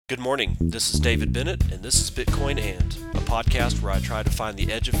Good morning. This is David Bennett, and this is Bitcoin And, a podcast where I try to find the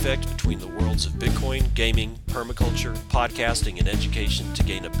edge effect between the worlds of Bitcoin, gaming, permaculture, podcasting, and education to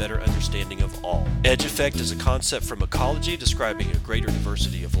gain a better understanding of all. Edge effect is a concept from ecology describing a greater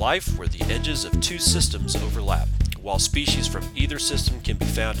diversity of life where the edges of two systems overlap. While species from either system can be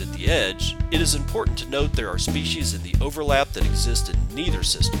found at the edge, it is important to note there are species in the overlap that exist in neither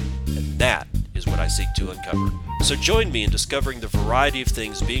system, and that is what I seek to uncover. So join me in discovering the variety of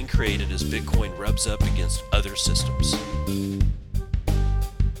things being created as Bitcoin rubs up against other systems.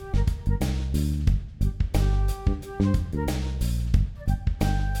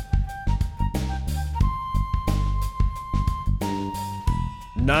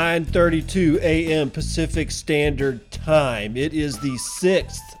 "9:32 a.m. Pacific Standard Time. It is the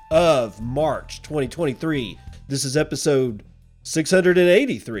 6th of March, 2023. This is episode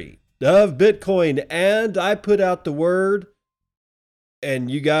 683 of Bitcoin, and I put out the word,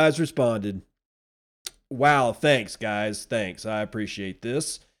 and you guys responded. Wow, thanks, guys. Thanks. I appreciate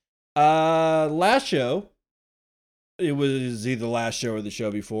this. Last show, it was either the last show or the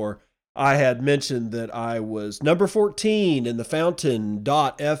show before, I had mentioned that I was number 14 in the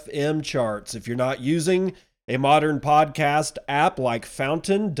Fountain.fm charts. If you're not using a modern podcast app like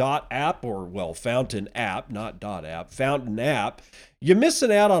Fountain.app, or, well, Fountain app, not .app, Fountain app, you're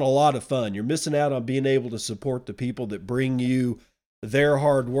missing out on a lot of fun. You're missing out on being able to support the people that bring you their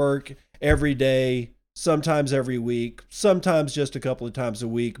hard work every day, sometimes every week, sometimes just a couple of times a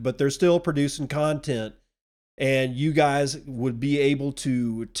week, but they're still producing content. And you guys would be able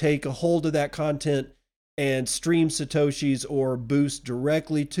to take a hold of that content and stream Satoshis or boost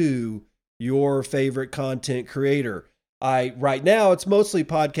directly to your favorite content creator. Right now it's mostly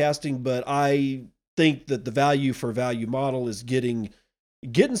podcasting, but I think that the value for value model is getting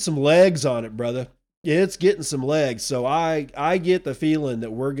some legs on it, brother. It's getting some legs. So I get the feeling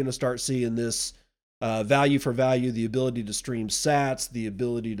that we're going to start seeing this value for value, the ability to stream sats, the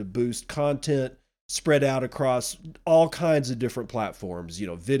ability to boost content, spread out across all kinds of different platforms,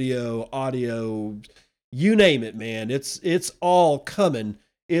 video, audio, you name it, man. It's all coming.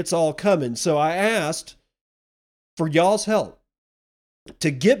 It's all coming. So I asked for y'all's help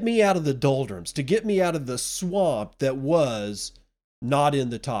to get me out of the doldrums, to get me out of the swamp that was not in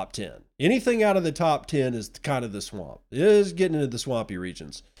the top 10. Anything out of the top 10 is kind of the swamp. It is getting into the swampy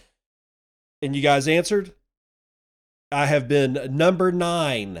regions. And you guys answered. I have been number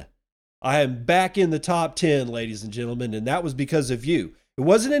 9. I am back in the top 10, ladies and gentlemen, and that was because of you. It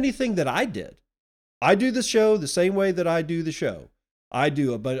wasn't anything that I did. I do the show the same way that I do the show.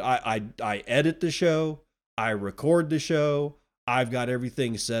 But I edit the show. I record the show. I've got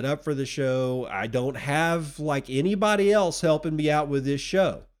everything set up for the show. I don't have like anybody else helping me out with this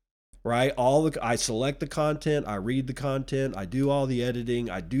show, right? I select the content. I read the content. I do all the editing.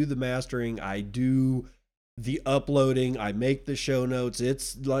 I do the mastering. I do the uploading. I make the show notes.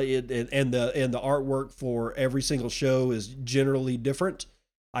 It's like and the artwork for every single show is generally different.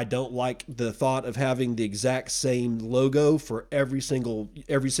 I don't like the thought of having the exact same logo for every single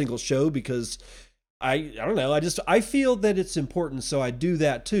show because I don't know. I feel that it's important, so I do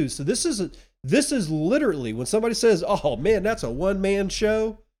that too. So this is literally when somebody says, "Oh man, that's a one-man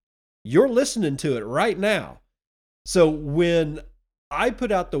show," you're listening to it right now. So when I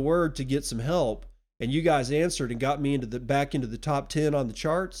put out the word to get some help, and you guys answered and got me back into the top 10 on the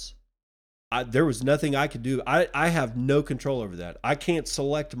charts, there was nothing I could do. I have no control over that. I can't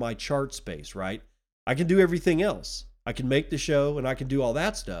select my chart space, right? I can do everything else. I can make the show and I can do all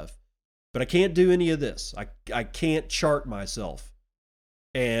that stuff, but I can't do any of this. I can't chart myself.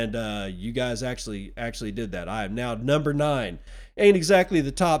 And you guys actually did that. I am now number 9. Ain't exactly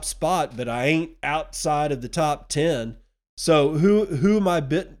the top spot, but I ain't outside of the top 10. So who am I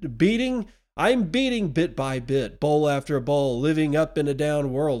beating? I'm beating bit by bit, bowl after bowl, living up in a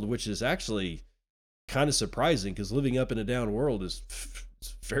down world, which is actually kind of surprising because living up in a down world is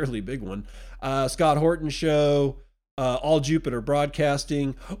a fairly big one. Scott Horton Show, All Jupiter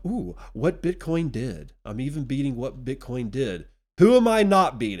Broadcasting. Ooh, What Bitcoin Did. I'm even beating What Bitcoin Did. Who am I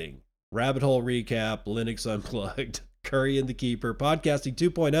not beating? Rabbit Hole Recap, Linux Unplugged, Curry and the Keeper, Podcasting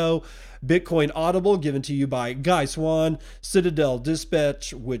 2.0, Bitcoin Audible, given to you by Guy Swan, Citadel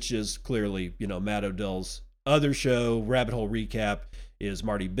Dispatch, which is clearly, Matt Odell's other show. Rabbit Hole Recap is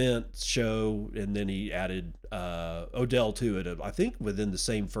Marty Bent's show, and then he added Odell to it, I think within the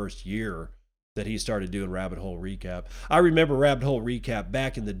same first year that he started doing Rabbit Hole Recap. I remember Rabbit Hole Recap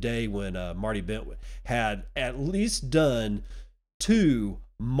back in the day when Marty Bent had at least done 2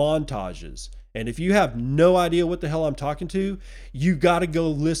 montages. And if you have no idea what the hell I'm talking to, you got to go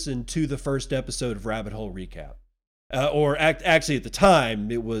listen to the first episode of Rabbit Hole Recap. Actually at the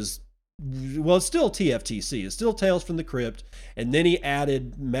time it was, well, it's still TFTC. It's still Tales from the Crypt. And then he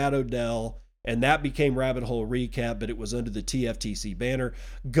added Matt Odell, and that became Rabbit Hole Recap, but it was under the TFTC banner.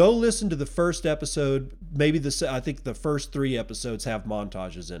 Go listen to the first episode. I think the first 3 episodes have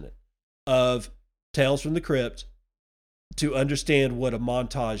montages in it of Tales from the Crypt to understand what a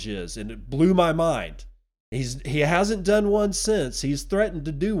montage is. And it blew my mind. He hasn't done one since. He's threatened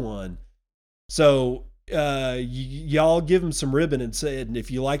to do one. So y'all give him some ribbon and say, and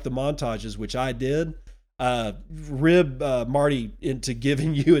if you like the montages, which I did, rib Marty into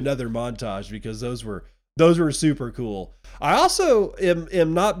giving you another montage, because those were super cool. I also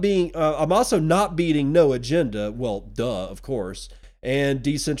am not being I'm also not beating No Agenda, well, duh, of course, and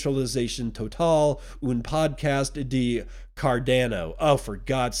Decentralization Total, un podcast de Cardano. Oh, for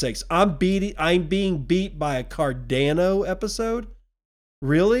God's sakes, I'm being beat by a Cardano episode?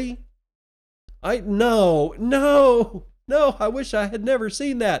 Really? No, I wish I had never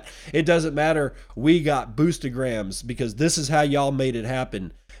seen that. It doesn't matter. We got boostagrams, because this is how y'all made it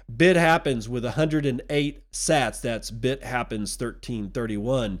happen. Bit Happens with 108 sats. That's Bit Happens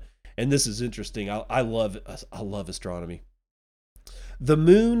 1331. And this is interesting. I love astronomy. The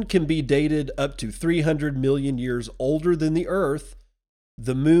moon can be dated up to 300 million years older than the Earth.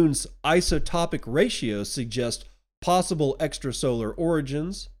 The moon's isotopic ratio suggests possible extrasolar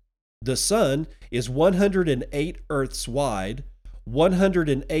origins. The sun is 108 Earths wide,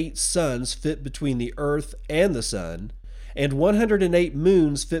 108 suns fit between the Earth and the sun, and 108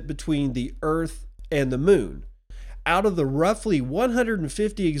 moons fit between the Earth and the moon. Out of the roughly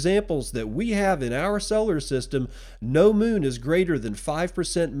 150 examples that we have in our solar system, no moon is greater than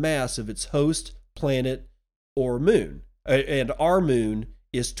 5% mass of its host, planet, or moon. And our moon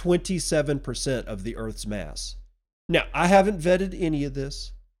is 27% of the Earth's mass. Now, I haven't vetted any of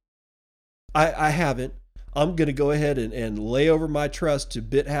this. I haven't. I'm going to go ahead and lay over my trust to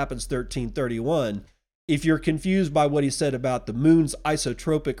Bit Happens 1331. If you're confused by what he said about the moon's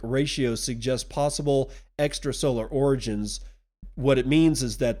isotropic ratio suggests possible extrasolar origins, what it means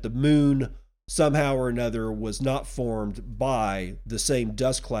is that the moon somehow or another was not formed by the same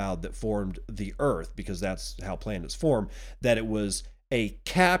dust cloud that formed the Earth, because that's how planets form, that it was a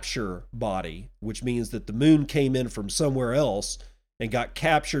capture body, which means that the moon came in from somewhere else and got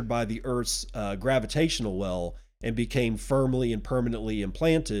captured by the Earth's gravitational well and became firmly and permanently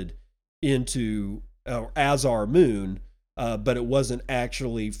implanted into as our moon, but it wasn't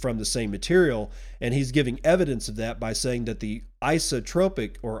actually from the same material. And he's giving evidence of that by saying that the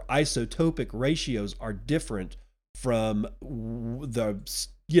isotropic or isotopic ratios are different from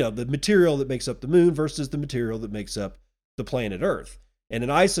the material that makes up the moon versus the material that makes up the planet Earth. And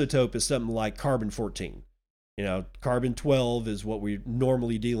an isotope is something like carbon-14. Carbon-12 is what we're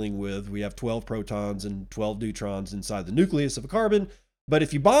normally dealing with. We have 12 protons and 12 neutrons inside the nucleus of a carbon. But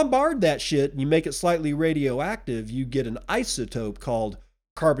if you bombard that shit and you make it slightly radioactive, you get an isotope called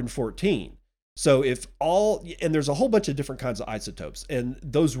carbon-14. So and there's a whole bunch of different kinds of isotopes. And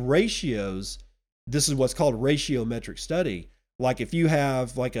those ratios, this is what's called radiometric study. Like if you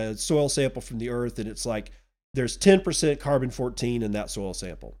have like a soil sample from the Earth and it's like there's 10% carbon-14 in that soil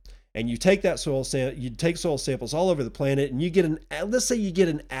sample. And you take that soil samples all over the planet, and you get let's say you get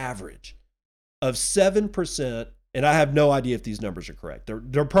an average of 7%, and I have no idea if these numbers are correct.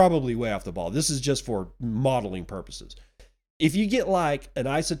 They're probably way off the ball. This is just for modeling purposes. If you get like an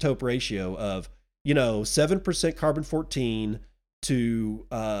isotope ratio of, 7% carbon-14 to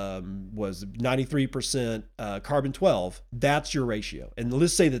was 93% carbon-12, that's your ratio. And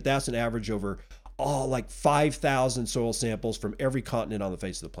let's say that that's an average over like 5,000 soil samples from every continent on the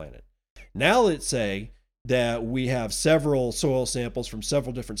face of the planet. Now let's say that we have several soil samples from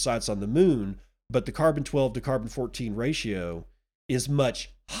several different sites on the moon, but the carbon-12 to carbon-14 ratio is much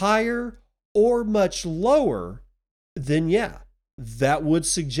higher or much lower, then that would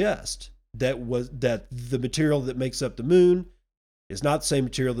suggest that the material that makes up the moon is not the same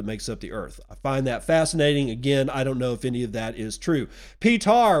material that makes up the Earth. I find that fascinating. Again, I don't know if any of that is true.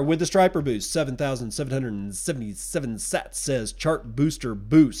 P-Tar with the Striper Boost, 7,777 sats, says Chart Booster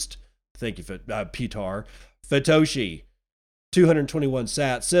Boost. Thank you, P-Tar. Fatoshi, 221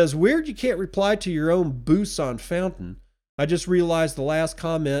 sats, says, weird you can't reply to your own boosts on Fountain. I just realized the last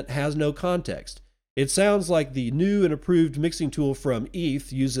comment has no context. It sounds like the new and approved mixing tool from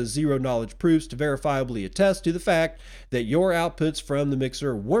ETH uses zero-knowledge proofs to verifiably attest to the fact that your outputs from the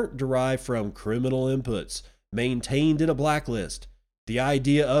mixer weren't derived from criminal inputs maintained in a blacklist. The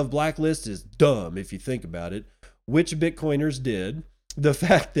idea of blacklist is dumb if you think about it, which Bitcoiners did. The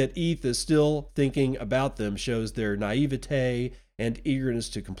fact that ETH is still thinking about them shows their naivete and eagerness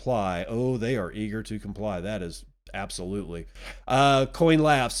to comply. Oh, they are eager to comply. That is Absolutely. Coin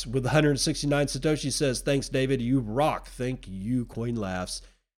Laughs with 169 Satoshi says, thanks, David. You rock. Thank you, Coin Laughs.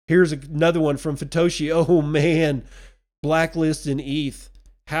 Here's another one from Fatoshi. Oh, man. Blacklist in ETH.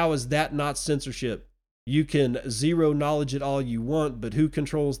 How is that not censorship? You can zero knowledge it all you want, but who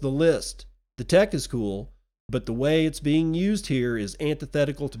controls the list? The tech is cool, but the way it's being used here is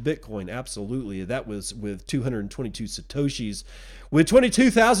antithetical to Bitcoin. Absolutely. That was with 222 Satoshis. With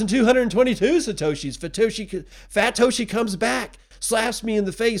 22,222 Satoshis, Fatoshi comes back, slaps me in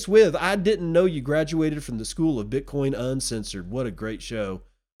the face with, I didn't know you graduated from the School of Bitcoin Uncensored. What a great show.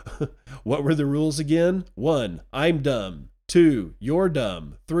 What were the rules again? 1, I'm dumb. 2, you're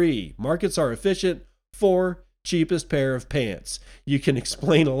dumb. 3, markets are efficient. 4, cheapest pair of pants. You can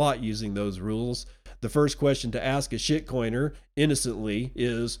explain a lot using those rules. The first question to ask a shitcoiner innocently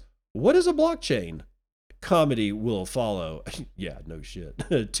is, what is a blockchain? Comedy will follow. Yeah, no shit.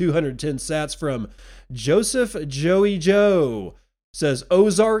 210 sats from Joseph Joey Joe. Says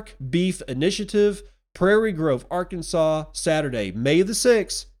Ozark Beef Initiative, Prairie Grove, Arkansas, Saturday, May the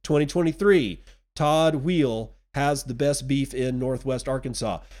 6th, 2023. Todd Wheel has the best beef in Northwest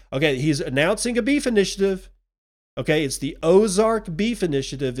Arkansas. Okay, he's announcing a beef initiative. Okay, it's the Ozark Beef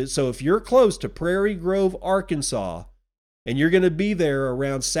Initiative. So if you're close to Prairie Grove, Arkansas, and you're going to be there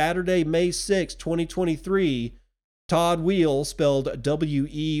around Saturday, May 6, 2023, Todd Wheel, spelled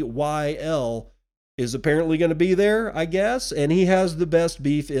W-E-Y-L, is apparently going to be there, I guess, and he has the best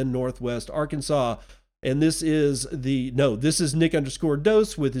beef in Northwest Arkansas. And this is Nick _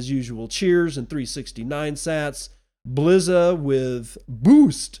 Dose with his usual cheers and 369 sats. Blizza with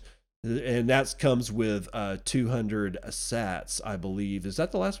Boost, and that comes with 200 sats, I believe. Is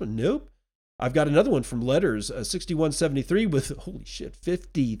that the last one? Nope. I've got another one from Letters, 6173 with, holy shit,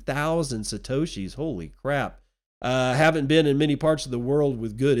 50,000 Satoshis. Holy crap. Haven't been in many parts of the world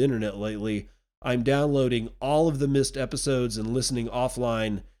with good internet lately. I'm downloading all of the missed episodes and listening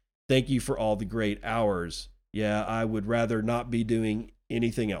offline. Thank you for all the great hours. Yeah, I would rather not be doing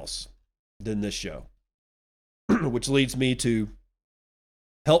anything else than this show. Which leads me to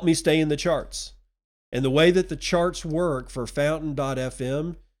help me stay in the charts. And the way that the charts work for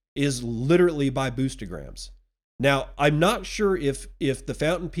Fountain.fm is literally by boostograms. Now, I'm not sure if the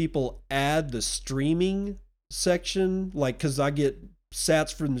Fountain people add the streaming section, like, because I get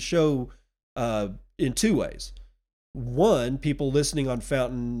sats from the show in two ways. One, people listening on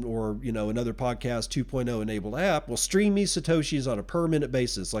Fountain or, another podcast 2.0 enabled app will stream me Satoshis on a per minute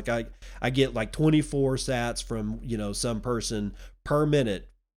basis. Like I get like 24 sats from, some person per minute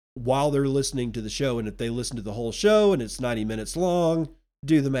while they're listening to the show. And if they listen to the whole show and it's 90 minutes long,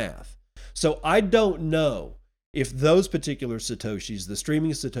 do the math. So I don't know if those particular Satoshis, the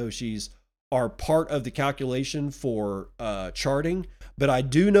streaming Satoshis, are part of the calculation for charting, but I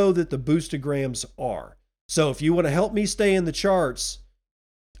do know that the boostograms are. So if you want to help me stay in the charts,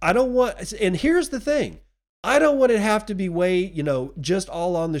 and here's the thing, I don't want it to have to be just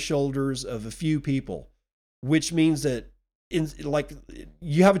all on the shoulders of a few people, which means that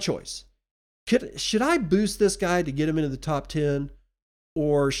you have a choice. Should I boost this guy to get him into the top 10?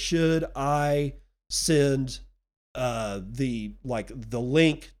 Or should I send the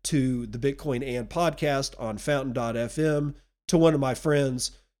link to the Bitcoin and podcast on Fountain.fm to one of my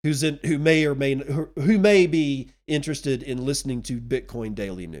friends who may be interested in listening to Bitcoin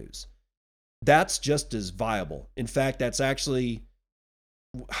Daily News? That's just as viable. In fact, that's actually,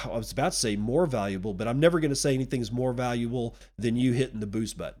 I was about to say more valuable, but I'm never going to say anything's more valuable than you hitting the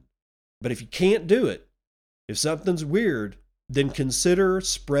boost button. But if you can't do it, if something's weird, then consider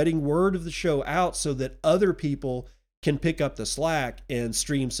spreading word of the show out so that other people can pick up the slack and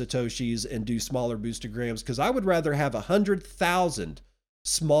stream Satoshis and do smaller boostograms. Because I would rather have 100,000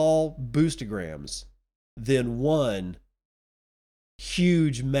 small boostograms than one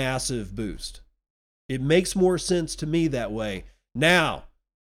huge, massive boost. It makes more sense to me that way. Now,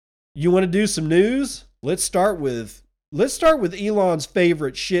 you want to do some news? Let's start with Elon's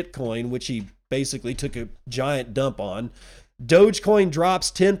favorite shitcoin, which he basically took a giant dump on. Dogecoin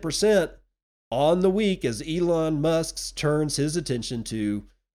drops 10% on the week as Elon Musk turns his attention to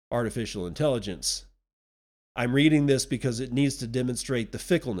artificial intelligence. I'm reading this because it needs to demonstrate the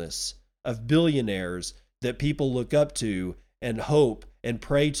fickleness of billionaires that people look up to and hope and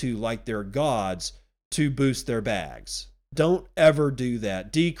pray to like they're gods to boost their bags. Don't ever do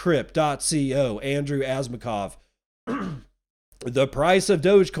that. Decrypt.co, Andrew Asmakov. The price of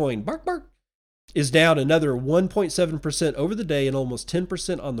Dogecoin, bark, bark, is down another 1.7% over the day and almost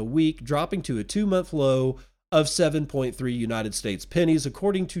 10% on the week, dropping to a 2-month low of 7.3 United States pennies,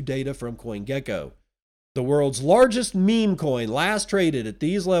 according to data from CoinGecko. The world's largest meme coin last traded at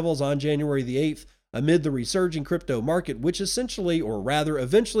these levels on January the 8th amid the resurging crypto market, which essentially, or rather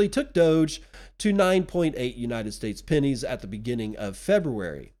eventually, took Doge to 9.8 United States pennies at the beginning of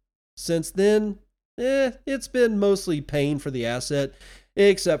February. Since then, it's been mostly pain for the asset,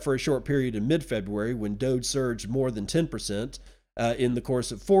 except for a short period in mid-February when Doge surged more than 10% in the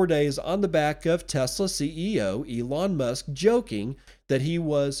course of 4 days on the back of Tesla CEO Elon Musk joking that he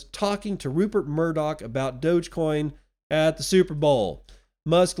was talking to Rupert Murdoch about Dogecoin at the Super Bowl.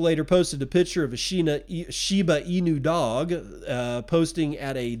 Musk later posted a picture of a Shiba Inu dog posing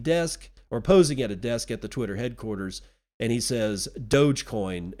at a desk at the Twitter headquarters. And he says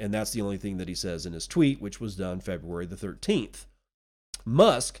Dogecoin, and that's the only thing that he says in his tweet, which was done February the 13th.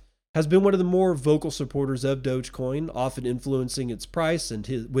 Musk has been one of the more vocal supporters of Dogecoin, often influencing its price and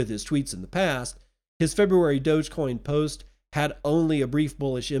with his tweets in the past. His February Dogecoin post had only a brief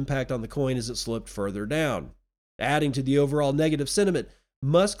bullish impact on the coin as it slipped further down. Adding to the overall negative sentiment,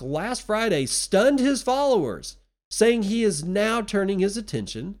 Musk last Friday stunned his followers, saying he is now turning his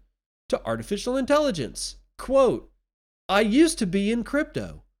attention to artificial intelligence. Quote, "I used to be in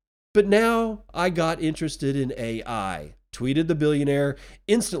crypto, but now I got interested in AI," tweeted the billionaire,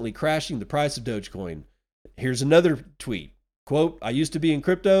 instantly crashing the price of Dogecoin. Here's another tweet. Quote, "I used to be in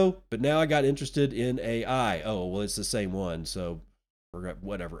crypto, but now I got interested in AI." Oh, well, it's the same one, so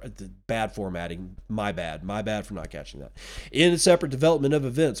whatever. Bad formatting. My bad for not catching that. In a separate development of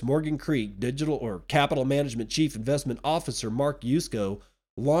events, Morgan Creek Capital Management Chief Investment Officer Mark Yusko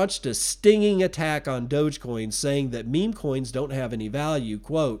launched a stinging attack on Dogecoin, saying that meme coins don't have any value.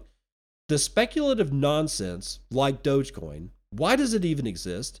 Quote, "The speculative nonsense like Dogecoin, why does it even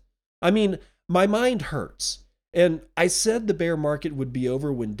exist? I mean, my mind hurts. And I said the bear market would be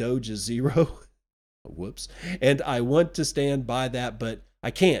over when Doge is zero." Whoops. "And I want to stand by that, but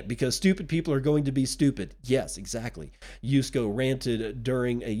I can't because stupid people are going to be stupid." Yes, exactly. Yusko ranted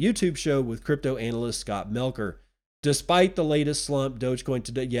during a YouTube show with crypto analyst Scott Melker. Despite the latest slump, Dogecoin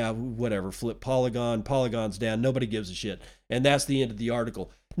today, whatever, flip Polygon's down, nobody gives a shit. And that's the end of the article.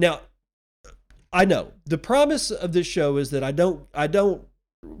 Now, I know the promise of this show is that I don't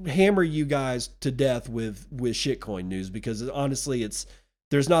hammer you guys to death with shitcoin news, because honestly,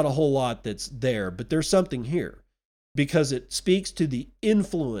 there's not a whole lot that's there, but there's something here because it speaks to the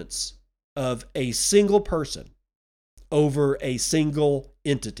influence of a single person over a single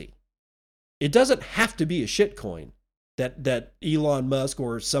entity. It doesn't have to be a shitcoin that Elon Musk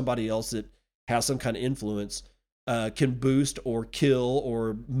or somebody else that has some kind of influence can boost or kill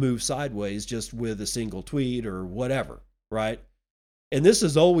or move sideways just with a single tweet or whatever, right? And this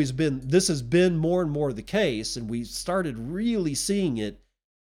has been more and more the case, and we started really seeing it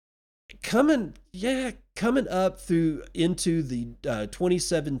coming up through into the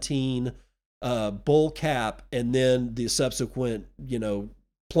 2017 bull cap, and then the subsequent,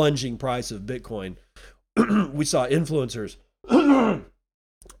 plunging price of Bitcoin. We saw influencers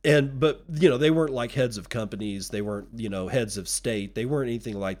but they weren't like heads of companies, they weren't, heads of state, they weren't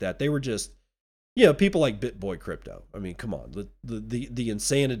anything like that. They were just, people like BitBoy Crypto. I mean, come on, the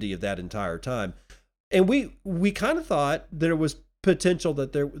insanity of that entire time. And we kind of thought there was potential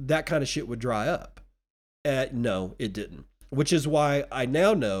that that kind of shit would dry up. No, it didn't. Which is why I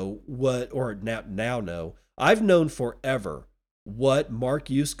now know I've known forever what Mark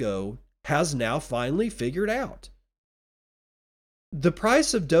Yusko has now finally figured out. The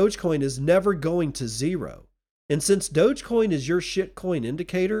price of Dogecoin is never going to zero. And since Dogecoin is your shitcoin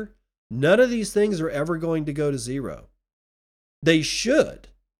indicator, none of these things are ever going to go to zero. They should.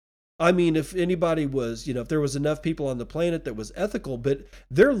 I mean, if anybody was, if there was enough people on the planet that was ethical, but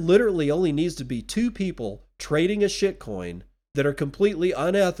there literally only needs to be 2 people trading a shitcoin that are completely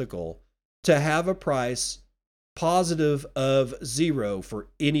unethical to have a price positive of 0 for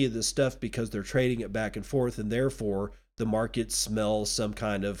any of this stuff, because they're trading it back and forth, and therefore the market smells some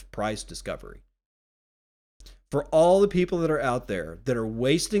kind of price discovery. For all the people that are out there that are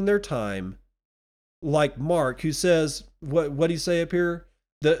wasting their time, like Mark, who says, what do you say up here?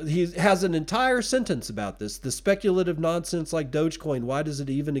 He has an entire sentence about this. The speculative nonsense like Dogecoin, why does it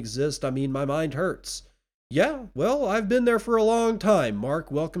even exist? I mean, my mind hurts. Yeah, well, I've been there for a long time,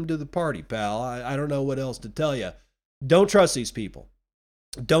 Mark. Welcome to the party, pal. I don't know what else to tell you. Don't trust these people.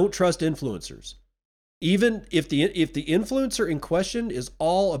 Don't trust influencers. Even if the influencer in question is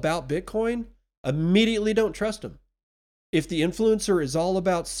all about Bitcoin, immediately don't trust them. If the influencer is all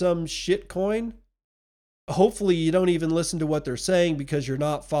about some shit coin, hopefully you don't even listen to what they're saying, because you're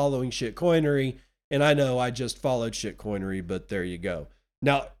not following shitcoinery. And I know I just followed shitcoinery, but there you go.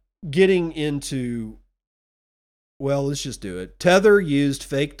 Now, getting into, well, let's just do it. Tether used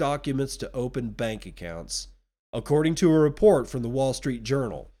fake documents to open bank accounts, according to a report from the Wall Street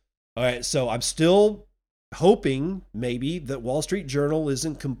Journal. All right, so I'm still hoping maybe that Wall Street Journal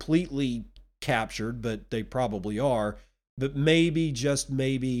isn't completely captured, but they probably are. But maybe, just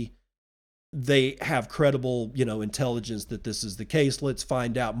maybe, they have credible, intelligence that this is the case. Let's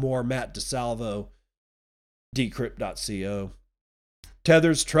find out more. Matt DeSalvo, Decrypt.co.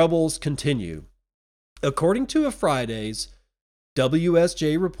 Tether's troubles continue. According to a Friday's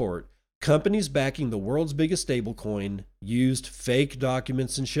WSJ report, companies backing the world's biggest stablecoin used fake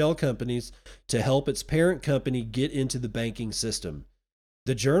documents and shell companies to help its parent company get into the banking system.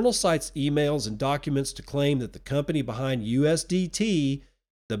 The journal cites emails and documents to claim that the company behind USDT,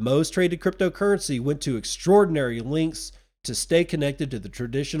 the most traded cryptocurrency, went to extraordinary lengths to stay connected to the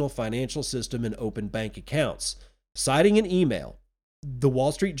traditional financial system and open bank accounts. Citing an email, the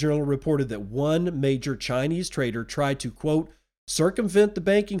Wall Street Journal reported that one major Chinese trader tried to, quote, circumvent the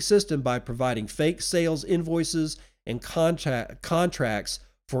banking system by providing fake sales invoices and contracts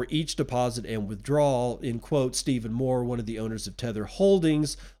for each deposit and withdrawal, in quote. Stephen Moore, one of the owners of Tether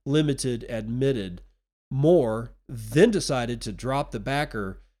Holdings Limited, admitted. Moore then decided to drop the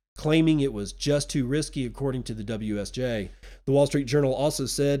backer, claiming it was just too risky, according to the WSJ. The Wall Street Journal also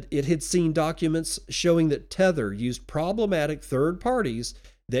said it had seen documents showing that Tether used problematic third parties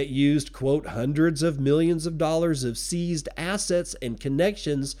that used, quote, hundreds of millions of dollars of seized assets and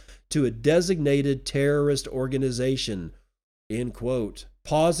connections to a designated terrorist organization, end quote.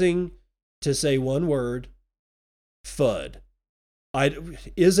 Pausing to say one word, FUD.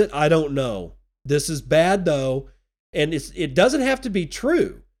 Is it? I don't know. This is bad, though, and it doesn't have to be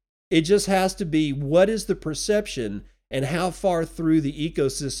true. It just has to be, what is the perception and how far through the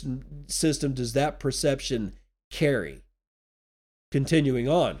ecosystem does that perception carry? Continuing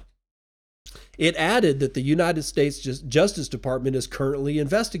on, it added that the United States Justice Department is currently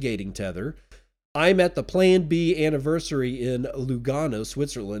investigating Tether. I'm at the Plan B anniversary in Lugano,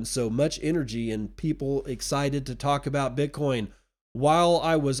 Switzerland, so much energy and people excited to talk about Bitcoin. While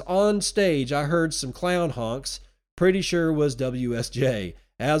I was on stage, I heard some clown honks, pretty sure was WSJ.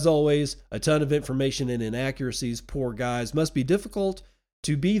 As always, a ton of information and inaccuracies. Poor guys. Must be difficult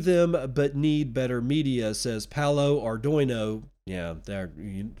to be them, but need better media, says Paolo Ardoino. Yeah,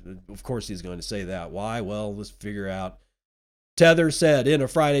 of course he's going to say that. Why? Well, let's figure out. Tether said in a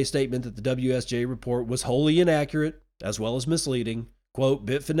Friday statement that the WSJ report was wholly inaccurate, as well as misleading. Quote,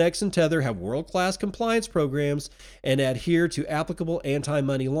 Bitfinex and Tether have world-class compliance programs and adhere to applicable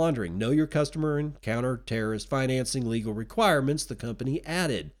anti-money laundering, know your customer, and counter-terrorist financing legal requirements, the company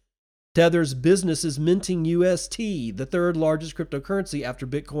added. Tether's business is minting UST, the third largest cryptocurrency after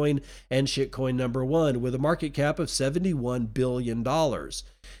Bitcoin and shitcoin number one, with a market cap of $71 billion.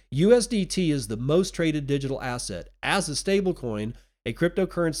 USDT is the most traded digital asset. As a stablecoin, a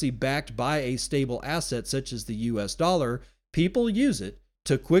cryptocurrency backed by a stable asset such as the US dollar, people use it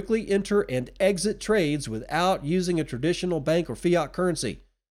to quickly enter and exit trades without using a traditional bank or fiat currency.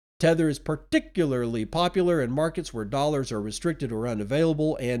 Tether is particularly popular in markets where dollars are restricted or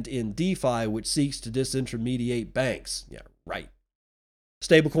unavailable, and in DeFi, which seeks to disintermediate banks. Yeah, right.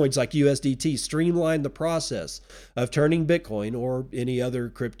 Stablecoins like USDT streamline the process of turning Bitcoin or any other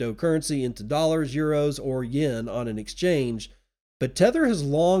cryptocurrency into dollars, euros, or yen on an exchange, but Tether has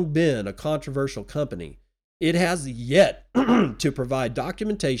long been a controversial company. It has yet to provide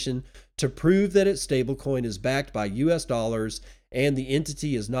documentation to prove that its stablecoin is backed by US dollars and the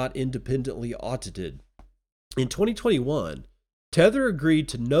entity is not independently audited. In 2021, Tether agreed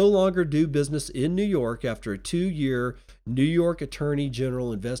to no longer do business in New York after a 2-year New York Attorney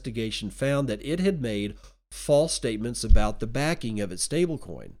General investigation found that it had made false statements about the backing of its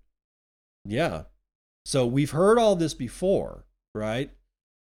stablecoin. Yeah. So we've heard all this before, right?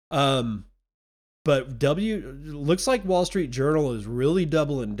 But looks like Wall Street Journal is really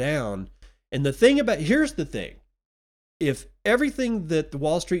doubling down. And here's the thing. If everything that the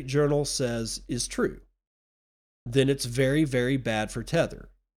Wall Street Journal says is true, then it's very, very bad for Tether.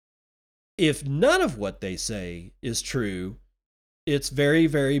 If none of what they say is true, it's very,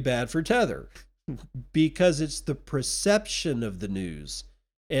 very bad for Tether because it's the perception of the news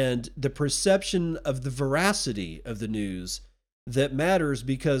and the perception of the veracity of the news that matters,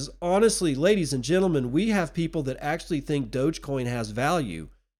 because honestly, ladies and gentlemen, we have people that actually think Dogecoin has value.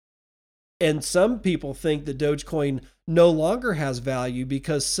 And some people think that Dogecoin no longer has value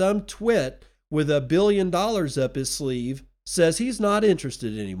because some twit with $1 billion up his sleeve says he's not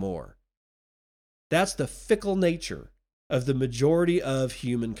interested anymore. That's the fickle nature of the majority of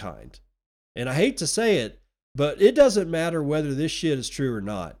humankind. And I hate to say it, but it doesn't matter whether this shit is true or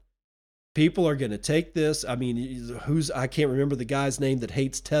not. People are going to take this. I mean, I can't remember the guy's name that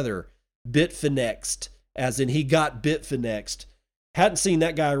hates Tether. Bitfinexed, as in he got Bitfinexed. Hadn't seen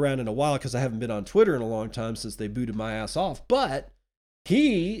that guy around in a while because I haven't been on Twitter in a long time since they booted my ass off. But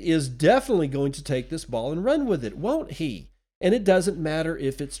he is definitely going to take this ball and run with it, won't he? And it doesn't matter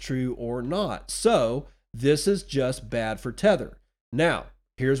if it's true or not. So this is just bad for Tether. Now,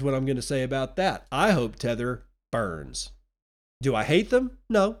 here's what I'm going to say about that. I hope Tether burns. Do I hate them?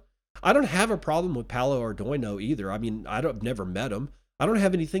 No. I don't have a problem with Paolo Ardoino either. I mean, I've never met him. I don't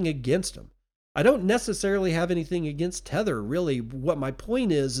have anything against him. I don't necessarily have anything against Tether, really. What my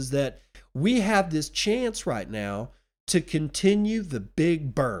point is that we have this chance right now to continue the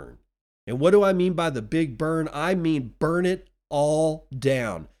big burn. And what do I mean by the big burn? I mean burn it all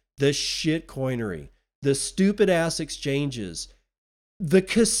down. The shit coinery, the stupid ass exchanges, the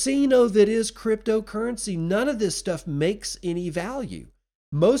casino that is cryptocurrency. None of this stuff makes any value.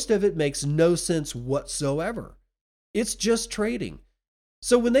 Most of it makes no sense whatsoever. It's just trading.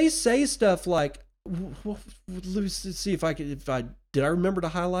 So when they say stuff like, let me see if did I remember to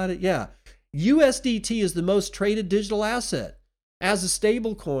highlight it? Yeah. USDT is the most traded digital asset. As a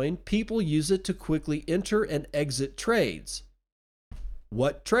stable coin, people use it to quickly enter and exit trades.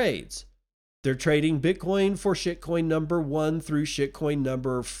 What trades? They're trading Bitcoin for shitcoin number 1 through shitcoin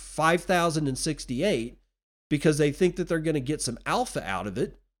number 5068 because they think that they're going to get some alpha out of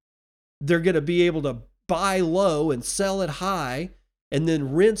it. They're going to be able to buy low and sell it high and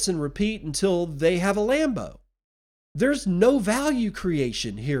then rinse and repeat until they have a Lambo. There's no value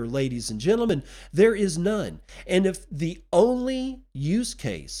creation here, ladies and gentlemen. There is none. And if the only use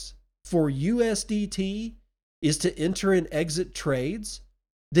case for USDT is to enter and exit trades,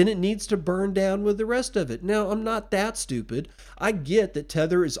 then it needs to burn down with the rest of it. Now, I'm not that stupid. I get that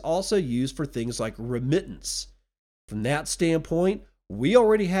Tether is also used for things like remittance. From that standpoint, we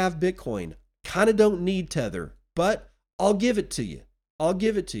already have Bitcoin. Kind of don't need Tether, but I'll give it to you. I'll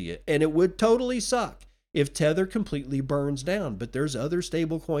give it to you. And it would totally suck if Tether completely burns down, but there's other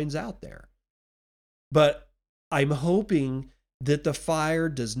stable coins out there. But I'm hoping that the fire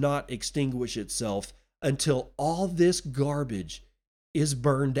does not extinguish itself until all this garbage is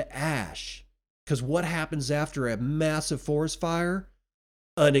burned to ash. Because what happens after a massive forest fire?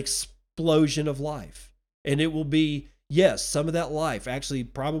 An explosion of life. And it will be, yes, some of that life, actually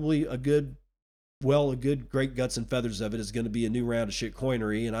probably a good great guts and feathers of it is going to be a new round of shit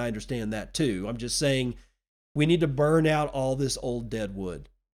coinery, and I understand that too. I'm just saying we need to burn out all this old dead wood.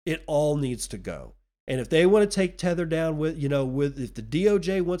 It all needs to go. And if they want to take Tether down if the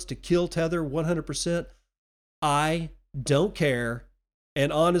DOJ wants to kill Tether 100%, I don't care.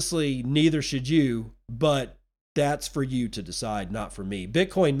 And honestly, neither should you, but that's for you to decide, not for me.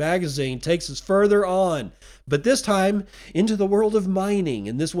 Bitcoin Magazine takes us further on, but this time into the world of mining.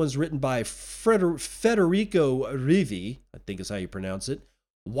 And this one's written by Federico Rivi, I think is how you pronounce it.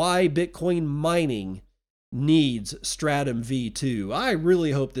 Why Bitcoin mining needs Stratum V2. I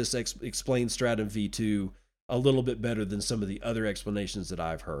really hope this explains Stratum V2 a little bit better than some of the other explanations that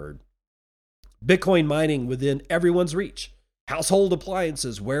I've heard. Bitcoin mining within everyone's reach. Household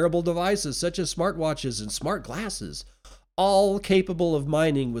appliances, wearable devices such as smartwatches and smart glasses, all capable of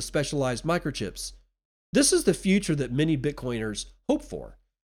mining with specialized microchips. This is the future that many Bitcoiners hope for.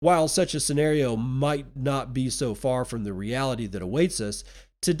 While such a scenario might not be so far from the reality that awaits us,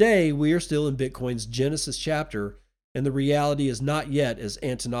 today we are still in Bitcoin's Genesis chapter, and the reality is not yet as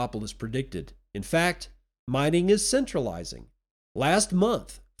Antonopoulos predicted. In fact, mining is centralizing. Last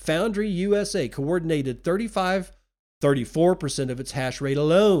month, Foundry USA coordinated 34% of its hash rate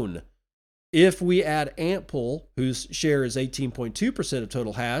alone. If we add Antpool, whose share is 18.2% of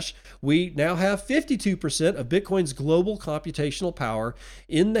total hash, we now have 52% of Bitcoin's global computational power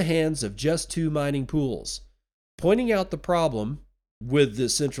in the hands of just 2 mining pools. Pointing out the problem with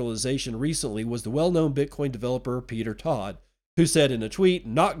this centralization recently was the well-known Bitcoin developer Peter Todd, who said in a tweet,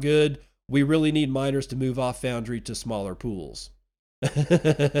 "Not good. We really need miners to move off Foundry to smaller pools."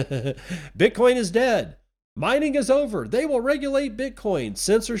 Bitcoin is dead. Mining is over. They will regulate Bitcoin.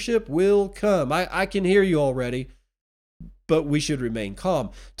 Censorship will come. I can hear you already, but we should remain calm.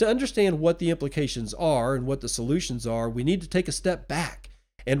 To understand what the implications are and what the solutions are, we need to take a step back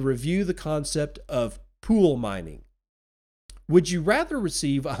and review the concept of pool mining. Would you rather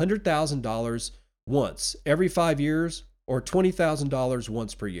receive $100,000 once every 5 years or $20,000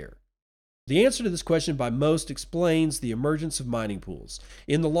 once per year? The answer to this question by most explains the emergence of mining pools.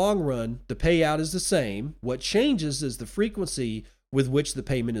 In the long run, the payout is the same. What changes is the frequency with which the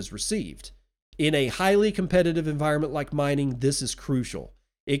payment is received. In a highly competitive environment like mining, this is crucial.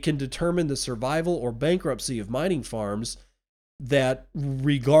 It can determine the survival or bankruptcy of mining farms that,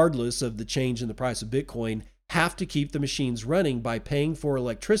 regardless of the change in the price of Bitcoin, have to keep the machines running by paying for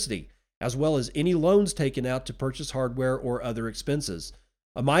electricity. as well as any loans taken out to purchase hardware or other expenses.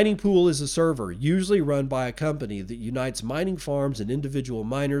 A mining pool is a server, usually run by a company, that unites mining farms and individual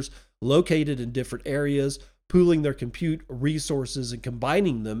miners located in different areas, pooling their compute resources and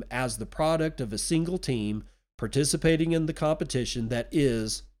combining them as the product of a single team participating in the competition that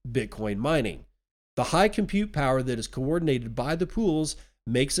is Bitcoin mining. The high compute power that is coordinated by the pools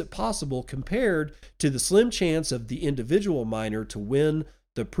makes it possible compared to the slim chance of the individual miner to win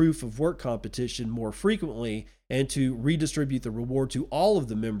the proof of work competition more frequently and to redistribute the reward to all of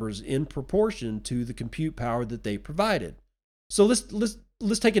the members in proportion to the compute power that they provided. So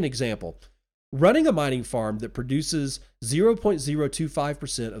let's take an example. Running a mining farm that produces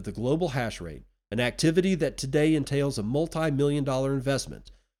 0.025% of the global hash rate, an activity that today entails a multi-million-dollar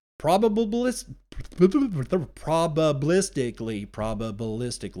investment,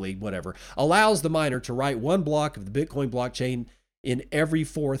 probabilistically, whatever, allows the miner to write one block of the Bitcoin blockchain in every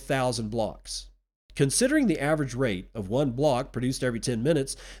 4,000 blocks. Considering the average rate of one block produced every 10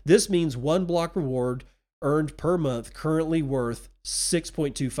 minutes, this means one block reward earned per month currently worth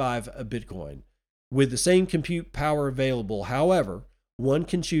 6.25 a Bitcoin. With the same compute power available, however, one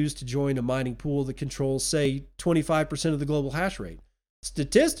can choose to join a mining pool that controls, say, 25% of the global hash rate.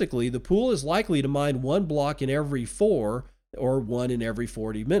 Statistically, the pool is likely to mine one block in every 4 or one in every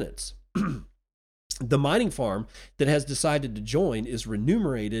 40 minutes. The mining farm that has decided to join is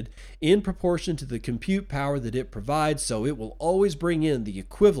remunerated in proportion to the compute power that it provides, so it will always bring in the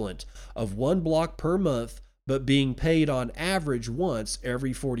equivalent of one block per month, but being paid on average once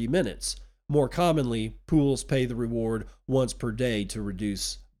every 40 minutes. More commonly, pools pay the reward once per day to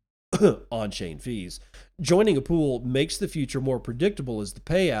reduce on-chain fees. Joining a pool makes the future more predictable as the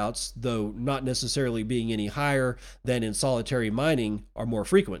payouts, though not necessarily being any higher than in solitary mining, are more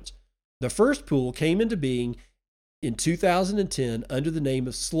frequent. The first pool came into being in 2010 under the name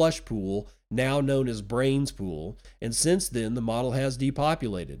of Slush Pool, now known as Brains Pool, and since then the model has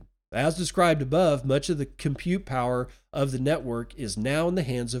depopulated. As described above, much of the compute power of the network is now in the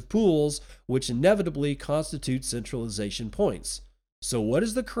hands of pools, which inevitably constitute centralization points. So what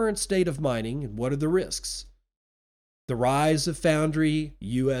is the current state of mining and what are the risks? The rise of Foundry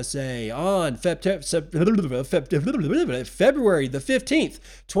USA. On February the 15th,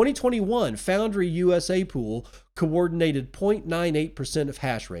 2021, Foundry USA pool coordinated 0.98% of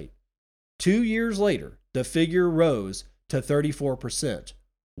hash rate. 2 years later, the figure rose to 34%.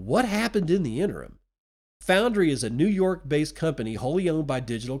 What happened in the interim? Foundry is a New York-based company wholly owned by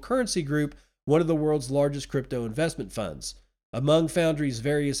Digital Currency Group, one of the world's largest crypto investment funds. Among Foundry's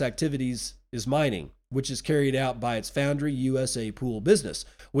various activities is mining, which is carried out by its Foundry USA pool business,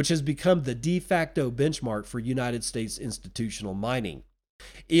 which has become the de facto benchmark for United States institutional mining.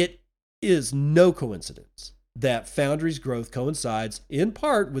 It is no coincidence that Foundry's growth coincides in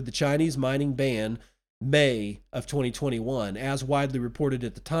part with the Chinese mining ban May of 2021. As widely reported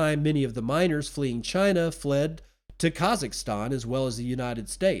at the time, many of the miners fleeing China fled to Kazakhstan as well as the United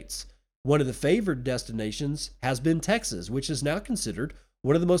States. One of the favored destinations has been Texas, which is now considered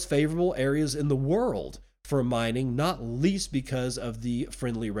one of the most favorable areas in the world for mining, not least because of the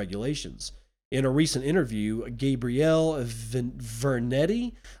friendly regulations. In a recent interview, Gabriel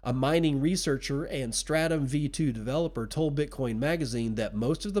Vernetti, a mining researcher and Stratum V2 developer, told Bitcoin Magazine that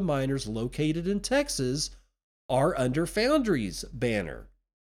most of the miners located in Texas are under Foundry's banner.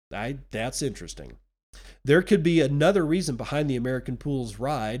 That's interesting. There could be another reason behind the American pool's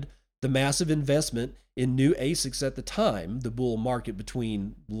ride: the massive investment in new ASICs at the time, the bull market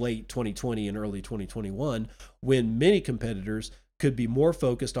between late 2020 and early 2021, when many competitors could be more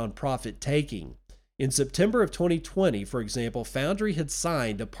focused on profit taking. In September of 2020, for example, Foundry had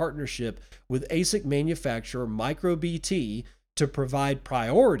signed a partnership with ASIC manufacturer MicroBT to provide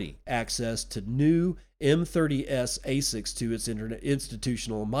priority access to new M30S ASICs to its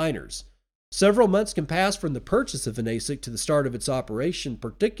institutional miners. Several months can pass from the purchase of an ASIC to the start of its operation,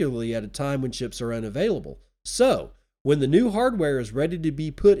 particularly at a time when chips are unavailable. So, when the new hardware is ready to be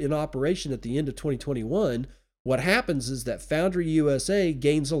put in operation at the end of 2021, what happens is that Foundry USA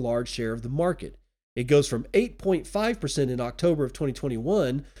gains a large share of the market. It goes from 8.5% in October of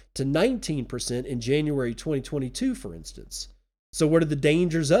 2021 to 19% in January 2022, for instance. So what are the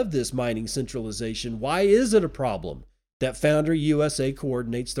dangers of this mining centralization? Why is it a problem that Foundry USA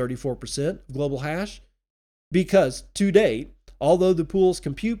coordinates 34% of global hash? Because, to date, although the pool's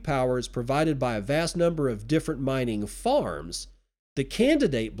compute power is provided by a vast number of different mining farms, the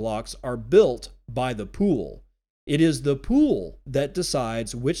candidate blocks are built by the pool. It is the pool that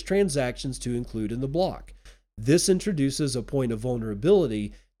decides which transactions to include in the block. This introduces a point of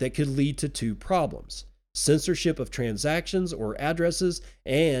vulnerability that could lead to two problems. censorship of transactions or addresses,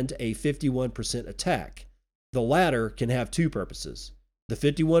 and a 51% attack. The latter can have two purposes. The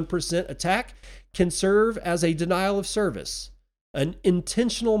 51% attack can serve as a denial of service, an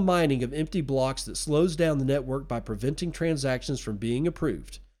intentional mining of empty blocks that slows down the network by preventing transactions from being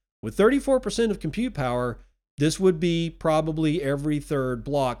approved. With 34% of compute power, this would be probably every third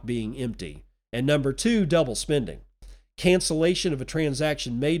block being empty. And number two, double spending. Cancellation of a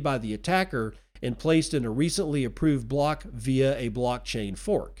transaction made by the attacker and placed in a recently approved block via a blockchain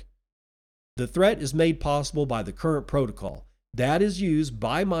fork. The threat is made possible by the current protocol. That is used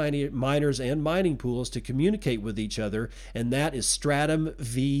by miners and mining pools to communicate with each other, and that is Stratum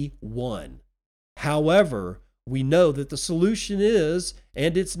v1. However, we know that the solution is,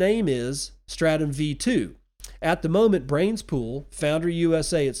 and its name is, Stratum v2. At the moment, Brainspool, Foundry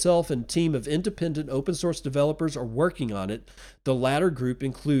USA itself, and a team of independent open source developers are working on it. The latter group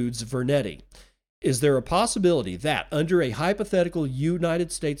includes Vernetti. Is there a possibility that, under a hypothetical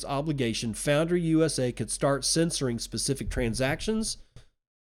United States obligation, Foundry USA could start censoring specific transactions?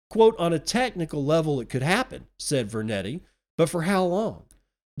 Quote, on a technical level, it could happen, said Vernetti, but for how long?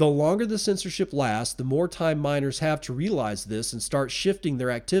 The longer the censorship lasts, the more time miners have to realize this and start shifting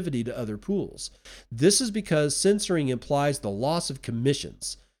their activity to other pools. This is because censoring implies the loss of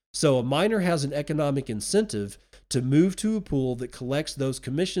commissions. So a miner has an economic incentive to move to a pool that collects those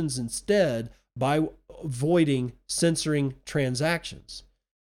commissions instead by avoiding censoring transactions.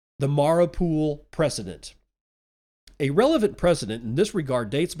 The Mara Pool precedent. A relevant precedent in this regard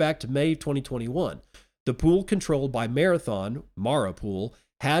dates back to May 2021. The pool controlled by Marathon, Mara Pool,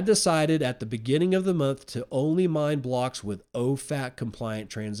 had decided at the beginning of the month to only mine blocks with OFAC compliant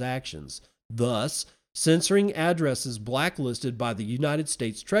transactions, thus censoring addresses blacklisted by the United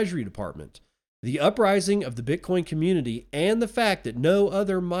States Treasury Department. The uprising of the Bitcoin community and the fact that no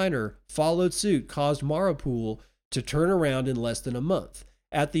other miner followed suit caused Mara Pool to turn around in less than a month.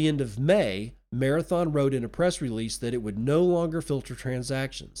 At the end of May, Marathon wrote in a press release that it would no longer filter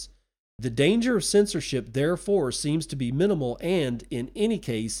transactions. The danger of censorship, therefore, seems to be minimal and, in any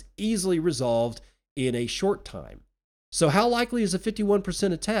case, easily resolved in a short time. So how likely is a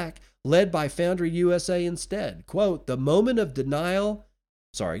 51% attack led by Foundry USA instead? Quote, the moment a denial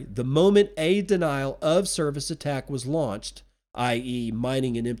of service attack was launched, i.e.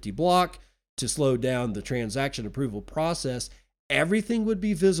 mining an empty block to slow down the transaction approval process, everything would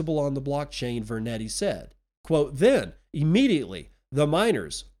be visible on the blockchain, Vernetti said. Quote, then, immediately, the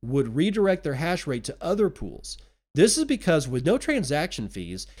miners would redirect their hash rate to other pools. This is because with no transaction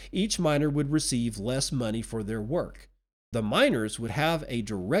fees, each miner would receive less money for their work. The miners would have a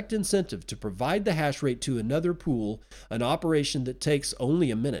direct incentive to provide the hash rate to another pool, an operation that takes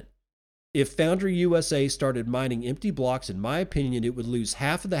only a minute. If Foundry USA started mining empty blocks, in my opinion, it would lose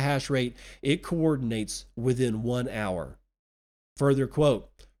half of the hash rate it coordinates within 1 hour. Further quote,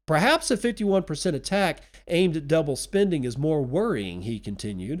 perhaps a 51% attack aimed at double spending is more worrying, he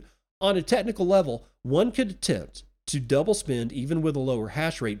continued. On a technical level, one could attempt to double spend even with a lower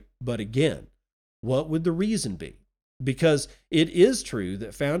hash rate, but again, what would the reason be? Because it is true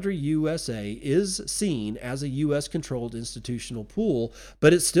that Foundry USA is seen as a U.S.-controlled institutional pool,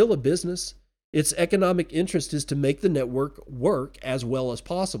 but it's still a business. Its economic interest is to make the network work as well as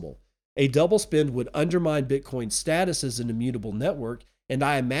possible. A double spend would undermine Bitcoin's status as an immutable network, and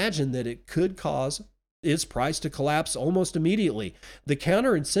I imagine that it could cause its price to collapse almost immediately. The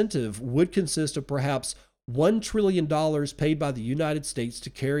counter incentive would consist of perhaps $1 trillion paid by the United States to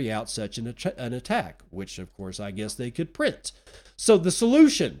carry out such an attack, which of course I guess they could print. So the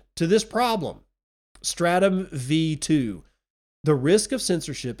solution to this problem, Stratum v2, the risk of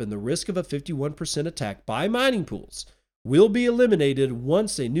censorship and the risk of a 51% attack by mining pools will be eliminated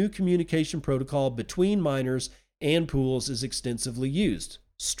once a new communication protocol between miners and pools is extensively used,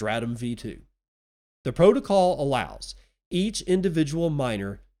 Stratum v2. The protocol allows each individual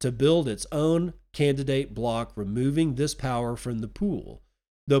miner to build its own candidate block, removing this power from the pool.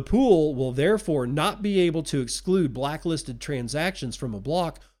 The pool will therefore not be able to exclude blacklisted transactions from a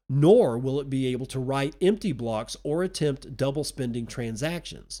block, nor will it be able to write empty blocks or attempt double spending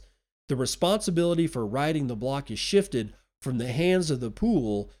transactions. The responsibility for writing the block is shifted from the hands of the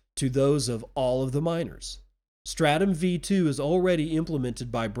pool to those of all of the miners. Stratum v2 is already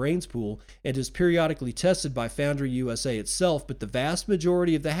implemented by Brainspool and is periodically tested by Foundry USA itself, but the vast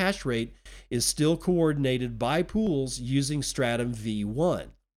majority of the hash rate is still coordinated by pools using Stratum v1.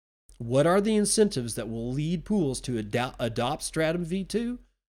 What are the incentives that will lead pools to adopt Stratum v2?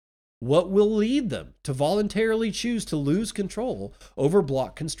 What will lead them to voluntarily choose to lose control over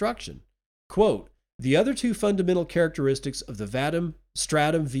block construction? Quote, the other two fundamental characteristics of the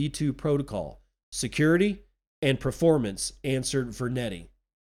Stratum v2 protocol, security, and performance, answered Vernetti.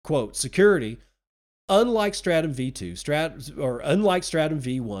 Quote, security, unlike Stratum v2, unlike Stratum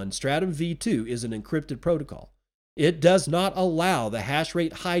v1, Stratum v2 is an encrypted protocol. It does not allow the hash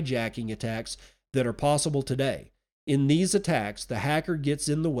rate hijacking attacks that are possible today. In these attacks, the hacker gets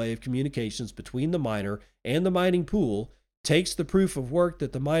in the way of communications between the miner and the mining pool, takes the proof of work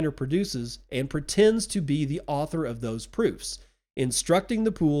that the miner produces, and pretends to be the author of those proofs, instructing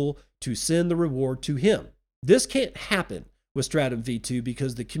the pool to send the reward to him. This can't happen with Stratum v2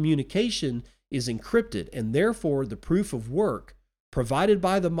 because the communication is encrypted, and therefore the proof of work provided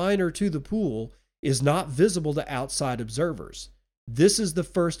by the miner to the pool is not visible to outside observers. This is the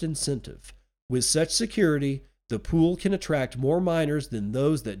first incentive. With such security, the pool can attract more miners than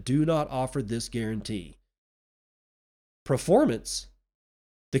those that do not offer this guarantee. Performance.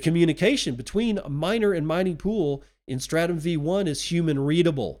 The communication between a miner and mining pool in Stratum v1 is human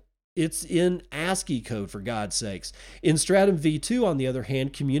readable. It's in ASCII code, for God's sakes. In Stratum v2, on the other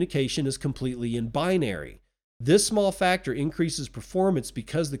hand, communication is completely in binary. This small factor increases performance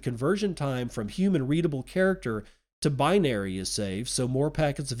because the conversion time from human readable character to binary is saved, so more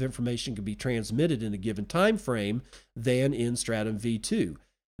packets of information can be transmitted in a given time frame than in Stratum v2.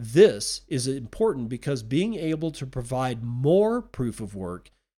 This is important because being able to provide more proof of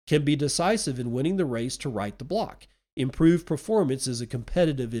work can be decisive in winning the race to write the block. Improved performance is a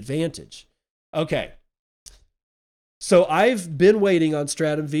competitive advantage. Okay, so I've been waiting on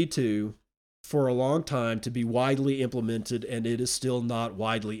Stratum v2 for a long time to be widely implemented, and it is still not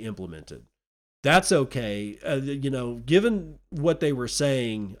widely implemented. That's okay. Given what they were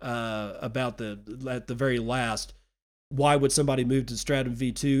saying about at the very last, why would somebody move to Stratum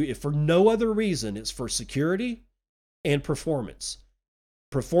v2? If for no other reason, it's for security and performance.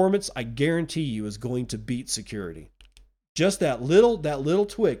 Performance, I guarantee you, is going to beat security. Just that little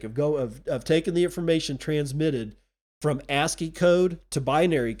tweak of taking the information transmitted from ASCII code to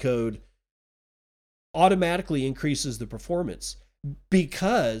binary code automatically increases the performance,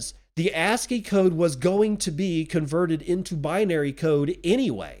 because the ASCII code was going to be converted into binary code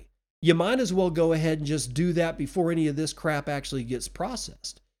anyway. You might as well go ahead and just do that before any of this crap actually gets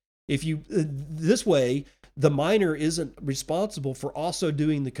processed. This way, the miner isn't responsible for also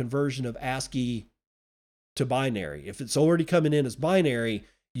doing the conversion of ASCII to binary. If it's already coming in as binary,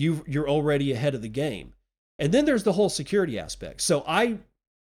 you're already ahead of the game. And then there's the whole security aspect. So I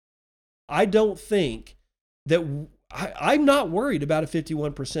don't think that I'm not worried about a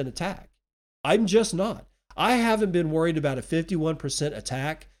 51% attack. I'm just not. I haven't been worried about a 51%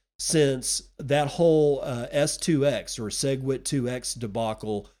 attack since that whole S2X or SegWit2X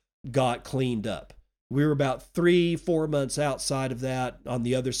debacle got cleaned up. We were about 3-4 months outside of that on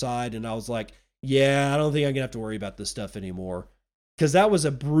the other side, and I was like, yeah, I don't think I'm gonna have to worry about this stuff anymore, because that was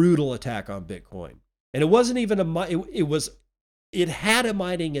a brutal attack on Bitcoin, and it wasn't even it had a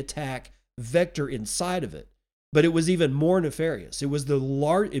mining attack vector inside of it, but it was even more nefarious. It was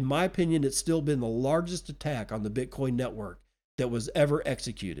in my opinion, it's still been the largest attack on the Bitcoin network that was ever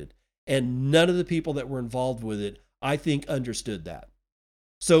executed, and none of the people that were involved with it, I think, understood that.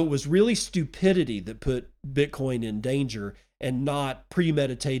 So it was really stupidity that put Bitcoin in danger, and not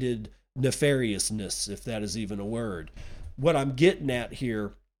premeditated nefariousness, if that is even a word. What I'm getting at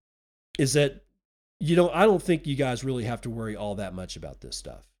here is that, I don't think you guys really have to worry all that much about this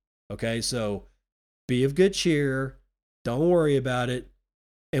stuff. Okay, so be of good cheer, don't worry about it,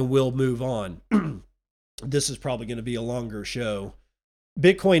 and we'll move on. This is probably going to be a longer show.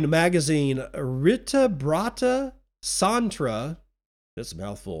 Bitcoin Magazine, Rita Brata Santra, that's a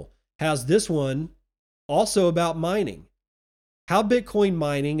mouthful, has this one also about mining. How Bitcoin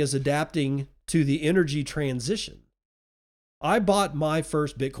mining is adapting to the energy transition. I bought my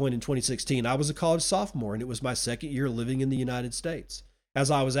first Bitcoin in 2016. I was a college sophomore, and it was my second year living in the United States.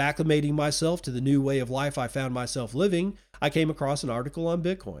 As I was acclimating myself to the new way of life I found myself living, I came across an article on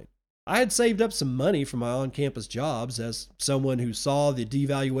Bitcoin. I had saved up some money from my on-campus jobs. As someone who saw the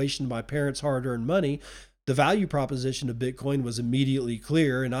devaluation of my parents' hard-earned money, the value proposition of Bitcoin was immediately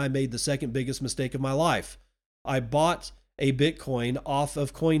clear, and I made the second biggest mistake of my life. I bought a Bitcoin off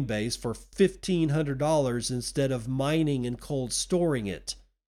of Coinbase for $1,500 instead of mining and cold storing it.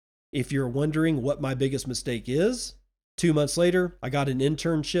 If you're wondering what my biggest mistake is, 2 months later, I got an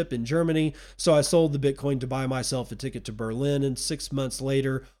internship in Germany, so I sold the Bitcoin to buy myself a ticket to Berlin, and 6 months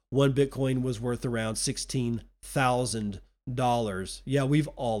later, one Bitcoin was worth around $16,000. Yeah, we've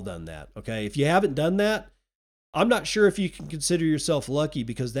all done that, okay? If you haven't done that, I'm not sure if you can consider yourself lucky,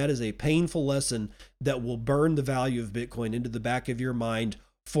 because that is a painful lesson that will burn the value of Bitcoin into the back of your mind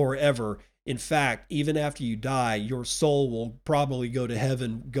forever. In fact, even after you die, your soul will probably go to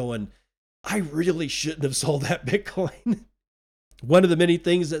heaven going, I really shouldn't have sold that Bitcoin. One of the many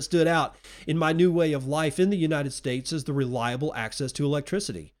things that stood out in my new way of life in the United States is the reliable access to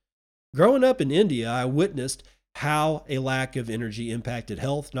electricity. Growing up in India, I witnessed how a lack of energy impacted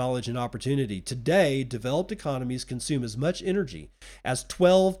health, knowledge, and opportunity. Today, developed economies consume as much energy as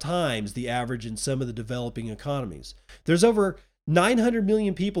 12 times the average in some of the developing economies. There's over 900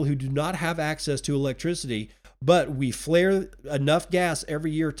 million people who do not have access to electricity, but we flare enough gas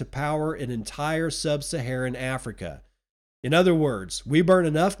every year to power an entire sub-Saharan Africa. In other words, we burn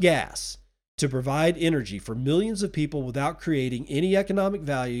enough gas to provide energy for millions of people without creating any economic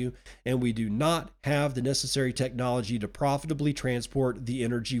value, and we do not have the necessary technology to profitably transport the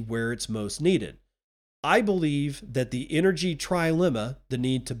energy where it's most needed. I believe that the energy trilemma, the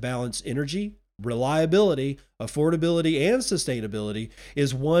need to balance energy, reliability, affordability, and sustainability,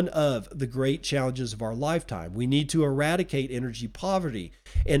 is one of the great challenges of our lifetime. We need to eradicate energy poverty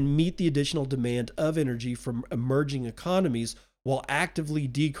and meet the additional demand of energy from emerging economies while actively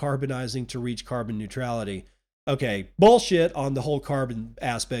decarbonizing to reach carbon neutrality. Okay, bullshit on the whole carbon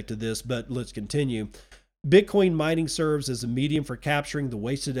aspect of this, but let's continue. Bitcoin mining serves as a medium for capturing the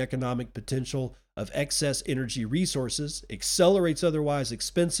wasted economic potential of excess energy resources, accelerates otherwise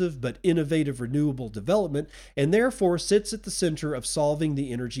expensive but innovative renewable development, and therefore sits at the center of solving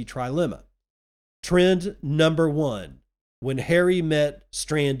the energy trilemma. Trend number 1: when Harry met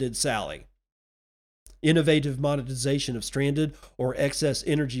stranded Sally. Innovative monetization of stranded or excess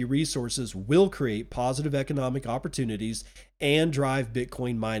energy resources will create positive economic opportunities and drive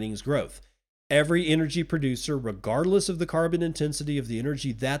Bitcoin mining's growth. Every energy producer, regardless of the carbon intensity of the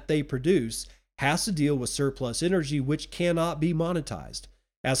energy that they produce, has to deal with surplus energy which cannot be monetized.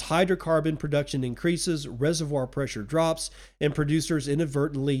 As hydrocarbon production increases, reservoir pressure drops, and producers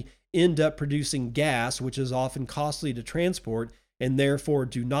inadvertently end up producing gas, which is often costly to transport, and therefore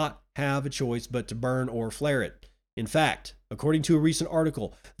do not have a choice but to burn or flare it. In fact, according to a recent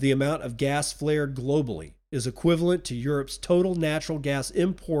article, the amount of gas flared globally is equivalent to Europe's total natural gas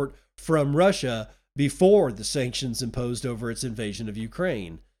import from Russia before the sanctions imposed over its invasion of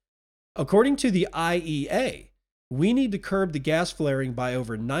Ukraine. According to the IEA, we need to curb the gas flaring by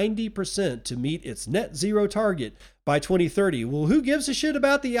over 90% to meet its net zero target by 2030. Well, who gives a shit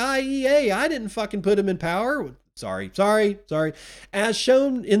about the IEA? I didn't fucking put them in power. Sorry. As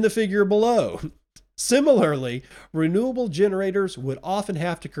shown in the figure below. Similarly, renewable generators would often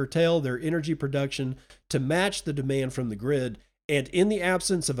have to curtail their energy production to match the demand from the grid, and in the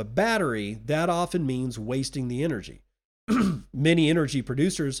absence of a battery, that often means wasting the energy. Many energy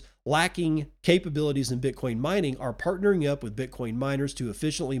producers lacking capabilities in Bitcoin mining are partnering up with Bitcoin miners to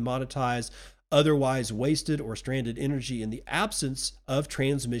efficiently monetize otherwise wasted or stranded energy in the absence of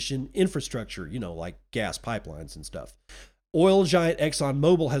transmission infrastructure, like gas pipelines and stuff. Oil giant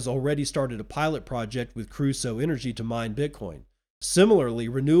ExxonMobil has already started a pilot project with Crusoe Energy to mine Bitcoin. Similarly,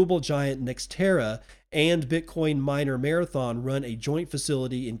 renewable giant NextEra and Bitcoin miner Marathon run a joint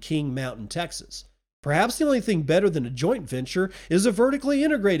facility in King Mountain, Texas. Perhaps the only thing better than a joint venture is a vertically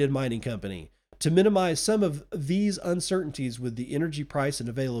integrated mining company. To minimize some of these uncertainties with the energy price and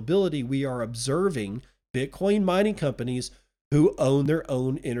availability, we are observing Bitcoin mining companies who own their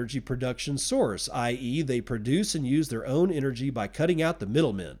own energy production source, i.e., they produce and use their own energy by cutting out the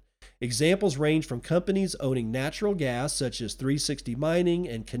middlemen. Examples range from companies owning natural gas, such as 360 Mining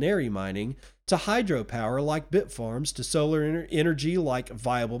and Canary Mining, to hydropower like Bitfarms, to solar energy like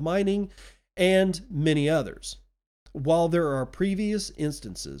Viable Mining, and many others. While there are previous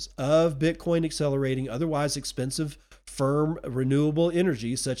instances of Bitcoin accelerating otherwise expensive firm renewable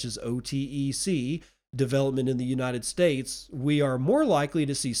energy, such as OTEC development in the United States, we are more likely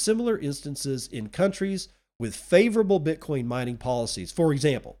to see similar instances in countries with favorable Bitcoin mining policies. For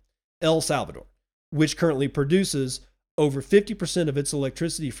example, El Salvador, which currently produces over 50% of its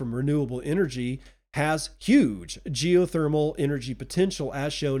electricity from renewable energy, has huge geothermal energy potential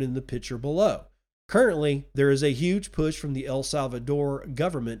as shown in the picture below. Currently, there is a huge push from the El Salvador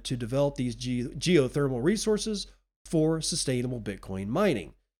government to develop these geothermal resources for sustainable Bitcoin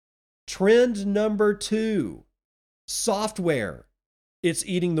mining. Trend number 2, software. It's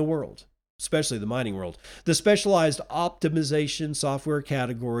eating the world, especially the mining world. The specialized optimization software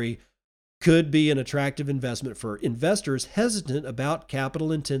category could be an attractive investment for investors hesitant about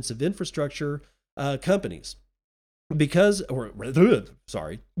capital-intensive infrastructure companies. Bitcoin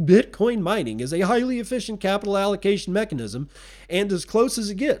mining is a highly efficient capital allocation mechanism and as close as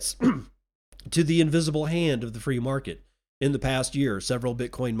it gets to the invisible hand of the free market. In the past year, several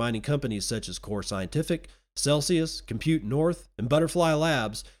Bitcoin mining companies such as Core Scientific, Celsius, Compute North, and Butterfly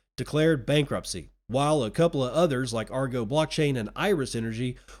Labs declared bankruptcy. while a couple of others like Argo Blockchain and Iris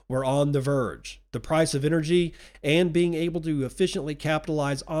Energy were on the verge. The price of energy and being able to efficiently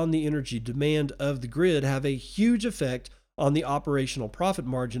capitalize on the energy demand of the grid have a huge effect on the operational profit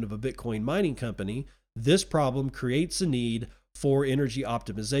margin of a Bitcoin mining company. This problem creates a need for energy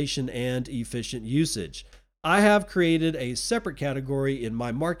optimization and efficient usage. I have created a separate category in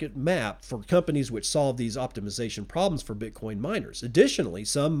my market map for companies which solve these optimization problems for Bitcoin miners. Additionally,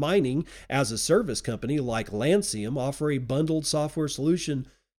 some mining as a service company like Lancium offer a bundled software solution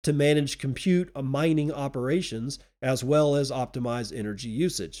to manage compute mining operations as well as optimize energy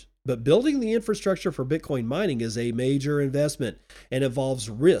usage. But building the infrastructure for Bitcoin mining is a major investment and involves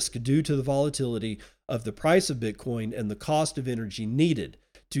risk due to the volatility of the price of Bitcoin and the cost of energy needed.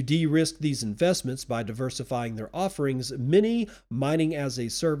 To de-risk these investments by diversifying their offerings, many mining as a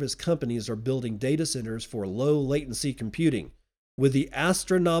service companies are building data centers for low latency computing. With the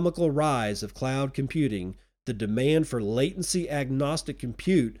astronomical rise of cloud computing, the demand for latency agnostic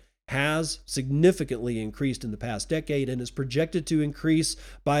compute has significantly increased in the past decade and is projected to increase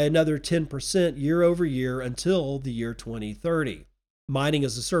by another 10% year over year until the year 2030. Mining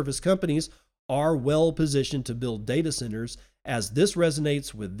as a service companies are well positioned to build data centers as this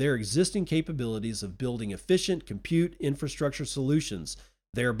resonates with their existing capabilities of building efficient compute infrastructure solutions,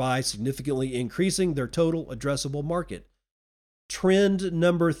 thereby significantly increasing their total addressable market. Trend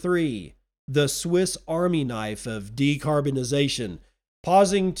number 3, the Swiss Army knife of decarbonization.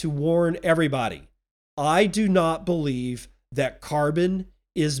 Pausing to warn everybody, I do not believe that carbon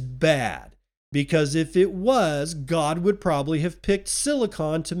is bad, because if it was, God would probably have picked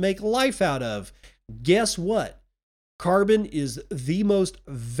silicon to make life out of. Guess what? Carbon is the most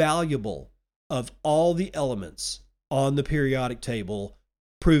valuable of all the elements on the periodic table.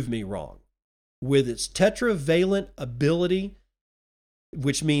 Prove me wrong. With its tetravalent ability,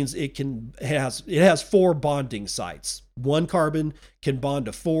 which means it has 4 bonding sites. One carbon can bond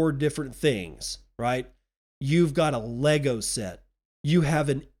to 4 different things, right? You've got a Lego set. You have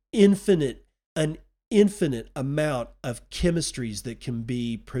an infinite amount of chemistries that can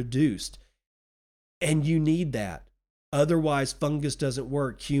be produced. And you need that. Otherwise, fungus doesn't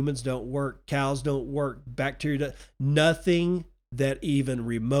work, humans don't work, cows don't work, bacteria, nothing that even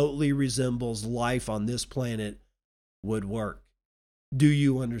remotely resembles life on this planet would work. Do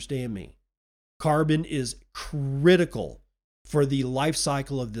you understand me? Carbon is critical for the life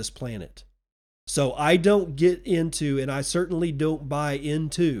cycle of this planet. So I don't get into, and I certainly don't buy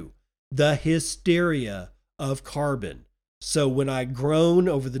into, the hysteria of carbon. So when I groan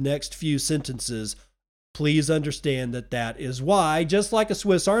over the next few sentences, please understand that that is why, just like a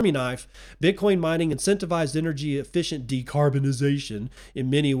Swiss Army knife, Bitcoin mining incentivized energy efficient decarbonization in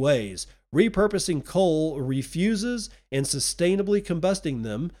many ways. Repurposing coal refuses and sustainably combusting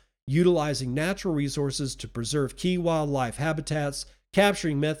them, utilizing natural resources to preserve key wildlife habitats,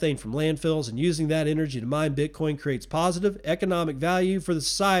 capturing methane from landfills, and using that energy to mine Bitcoin creates positive economic value for the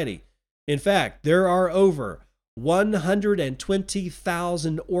society. In fact, there are over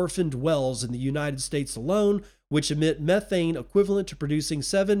 120,000 orphaned wells in the United States alone, which emit methane equivalent to producing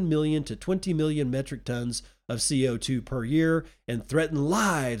 7 million to 20 million metric tons of CO2 per year and threaten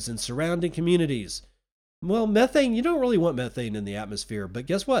lives in surrounding communities. Well, methane, you don't really want methane in the atmosphere, but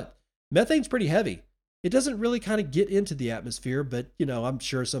guess what? Methane's pretty heavy. It doesn't really kind of get into the atmosphere, but I'm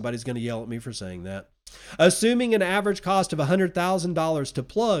sure somebody's going to yell at me for saying that. Assuming an average cost of $100,000 to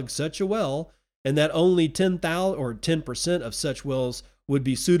plug such a well, and that only 10,000 or 10% of such wells would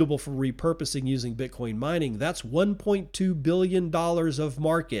be suitable for repurposing using Bitcoin mining, that's $1.2 billion of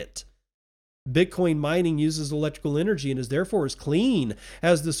market. Bitcoin mining uses electrical energy and is therefore as clean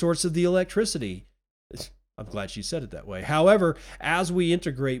as the source of the electricity. I'm glad she said it that way. However, as we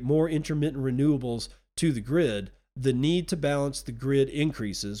integrate more intermittent renewables to the grid, the need to balance the grid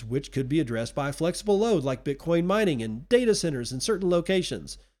increases, which could be addressed by a flexible load like Bitcoin mining and data centers in certain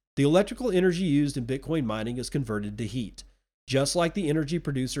locations. The electrical energy used in Bitcoin mining is converted to heat. Just like the energy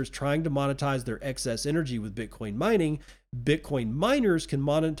producers trying to monetize their excess energy with Bitcoin mining, Bitcoin miners can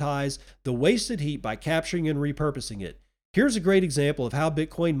monetize the wasted heat by capturing and repurposing it. Here's a great example of how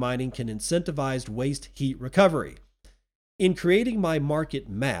Bitcoin mining can incentivize waste heat recovery. In creating my market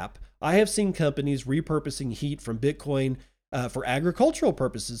map, I have seen companies repurposing heat from Bitcoin for agricultural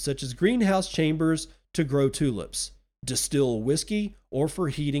purposes, such as greenhouse chambers to grow tulips, distill whiskey, or for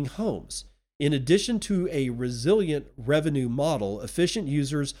heating homes. In addition to a resilient revenue model, efficient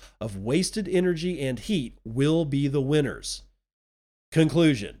users of wasted energy and heat will be the winners.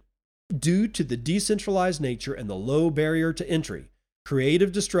 Conclusion. Due to the decentralized nature and the low barrier to entry,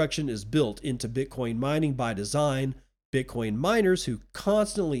 creative destruction is built into Bitcoin mining by design, Bitcoin miners who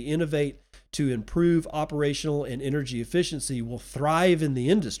constantly innovate to improve operational and energy efficiency will thrive in the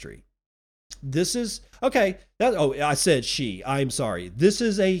industry. This is okay. I said she. I'm sorry. This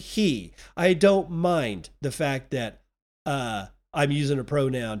is a he. I don't mind the fact that I'm using a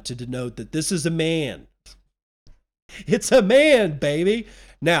pronoun to denote that this is a man. It's a man, baby.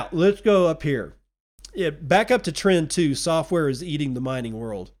 Now let's go up here. Back up to trend 2. Software is eating the mining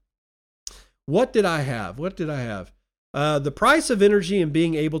world. What did I have? The price of energy and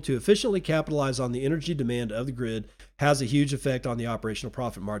being able to efficiently capitalize on the energy demand of the grid has a huge effect on the operational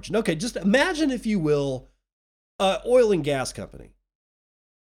profit margin. Okay, just imagine, if you will, oil and gas company,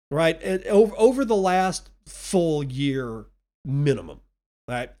 right? Over the last full year minimum,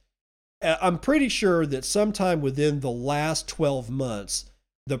 right? I'm pretty sure that sometime within the last 12 months,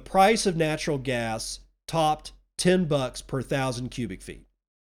 the price of natural gas topped $10 per 1,000 cubic feet.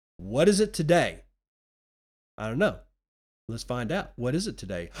 What is it today? I don't know. Let's find out. What is it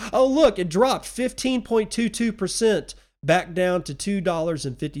today? Oh, look, it dropped 15.22% back down to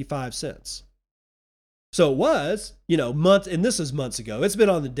 $2.55. So it was, months, and this is months ago. It's been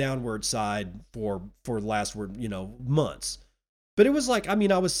on the downward side for the last, months. But it was like, I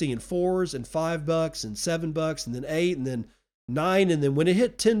was seeing $4 and $5 and $7 and then $8 and then $9. And then when it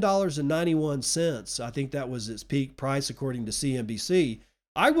hit $10.91, I think that was its peak price according to CNBC,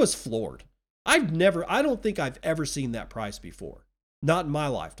 I was floored. I don't think I've ever seen that price before. Not in my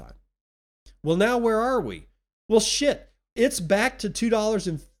lifetime. Well, now where are we? Well, shit. It's back to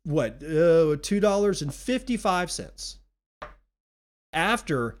 $2.55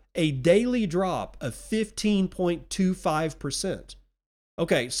 after a daily drop of 15.25%.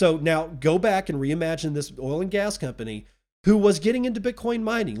 Okay, so now go back and reimagine this oil and gas company who was getting into Bitcoin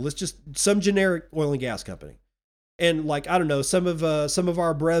mining. Some generic oil and gas company. And like, I don't know, some of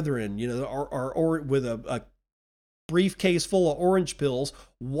our brethren, are with a briefcase full of orange pills,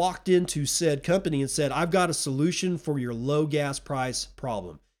 walked into said company and said, I've got a solution for your low gas price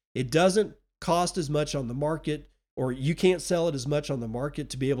problem. It doesn't cost as much on the market, or you can't sell it as much on the market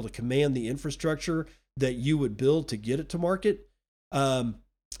to be able to command the infrastructure that you would build to get it to market.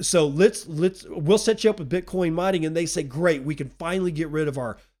 So we'll set you up with Bitcoin mining. And they say, great, we can finally get rid of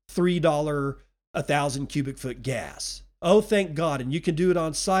our $3 1,000 cubic foot gas. Oh, thank God. And you can do it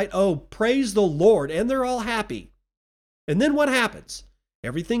on site. Oh, praise the Lord. And they're all happy. And then what happens?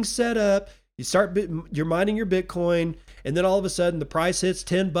 Everything's set up. You're mining your Bitcoin. And then all of a sudden the price hits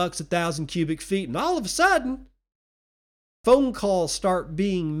 $10 1,000 cubic feet. And all of a sudden phone calls start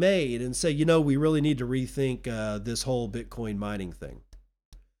being made and say, we really need to rethink this whole Bitcoin mining thing.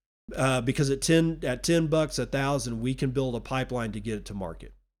 Because at $10 1,000, we can build a pipeline to get it to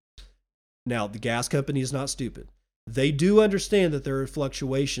market. Now, the gas company is not stupid. They do understand that there are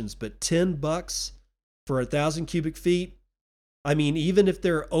fluctuations, but $10 for 1,000 cubic feet, even if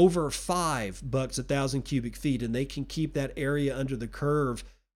they're over $5 1,000 cubic feet and they can keep that area under the curve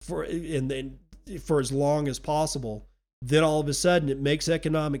for as long as possible, then all of a sudden it makes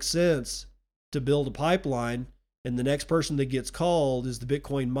economic sense to build a pipeline. And the next person that gets called is the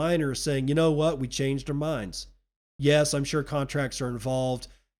Bitcoin miner saying, you know what, we changed our minds. Yes, I'm sure contracts are involved.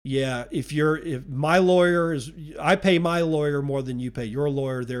 Yeah, if my lawyer I pay my lawyer more than you pay your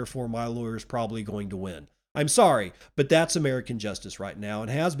lawyer, therefore my lawyer is probably going to win. I'm sorry, but that's American justice right now and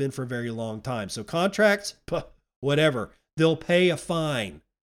has been for a very long time. So contracts, whatever, they'll pay a fine.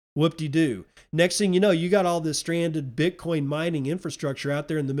 Whoop-de-doo. Next thing you know, you got all this stranded Bitcoin mining infrastructure out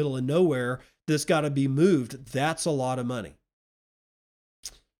there in the middle of nowhere that's got to be moved. That's a lot of money.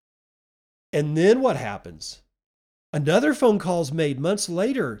 And then what happens? Another phone call's made months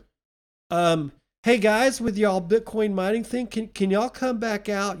later. Hey guys, with y'all Bitcoin mining thing, can y'all come back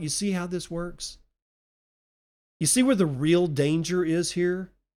out? You see how this works? You see where the real danger is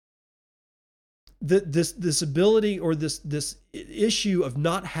here? This ability, or this issue of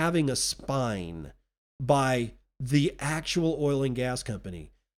not having a spine by the actual oil and gas company.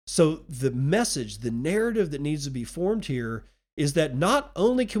 So the message, the narrative that needs to be formed here is that not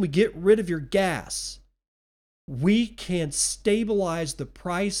only can we get rid of your gas, we can stabilize the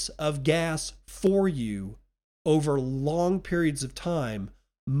price of gas for you over long periods of time,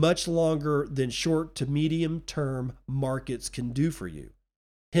 much longer than short to medium term markets can do for you.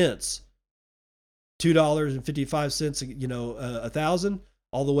 Hence, $2.55, 1,000,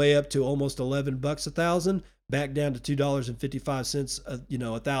 all the way up to almost $11 1,000, back down to $2.55,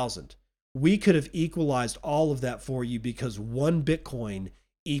 1,000. We could have equalized all of that for you because one Bitcoin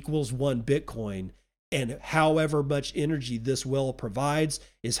equals one Bitcoin. And however much energy this well provides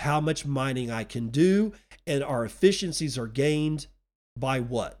is how much mining I can do. And our efficiencies are gained by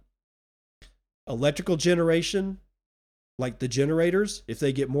what? Electrical generation like the generators, if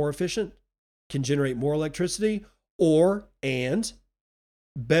they get more efficient, can generate more electricity, and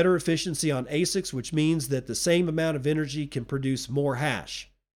better efficiency on ASICs, which means that the same amount of energy can produce more hash.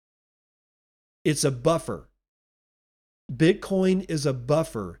 It's a buffer. Bitcoin is a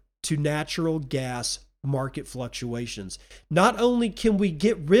buffer to natural gas market fluctuations. Not only can we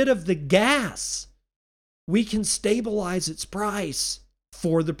get rid of the gas, we can stabilize its price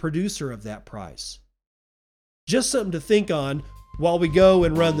for the producer of that price. Just something to think on while we go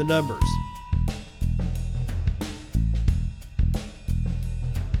and run the numbers.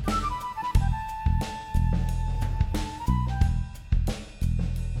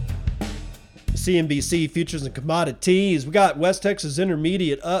 CNBC futures and commodities. We got West Texas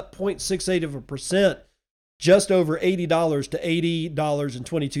Intermediate up 0.68%, just over $80 to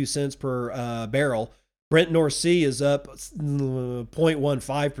 $80.22 per barrel. Brent North Sea is up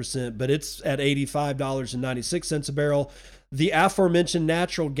 0.15%, but it's at $85.96 a barrel. The aforementioned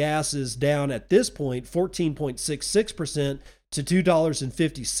natural gas is down at this point 14.66% to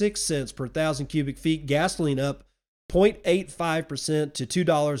 $2.56 per thousand cubic feet. Gasoline up 0.85% to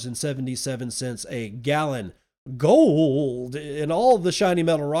 $2.77 a gallon. Gold and all of the shiny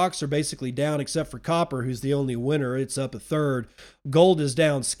metal rocks are basically down except for copper, who's the only winner. It's up a third. Gold is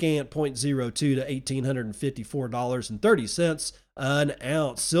down scant 0.02 to $1,854.30 an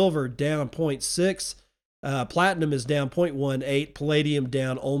ounce. Silver down 0.6. Platinum is down 0.18. Palladium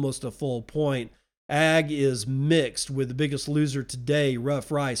down almost a full point. Ag is mixed, with the biggest loser today,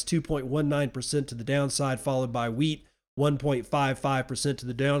 rough rice, 2.19% to the downside, followed by wheat, 1.55% to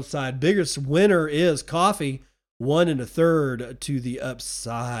the downside. Biggest winner is coffee, 1 1/3 to the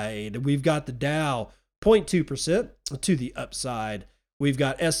upside. We've got the Dow 0.2% to the upside. We've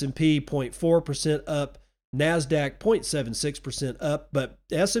got S&P 0.4% up, NASDAQ 0.76% up, but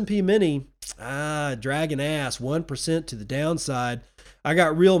S&P Mini, dragging ass, 1% to the downside. I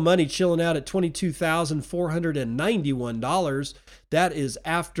got real money chilling out at $22,491. That is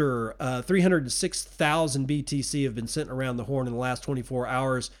after 306,000 BTC have been sent around the horn in the last 24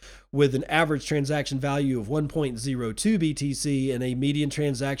 hours, with an average transaction value of 1.02 BTC and a median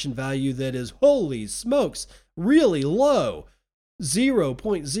transaction value that is, holy smokes, really low.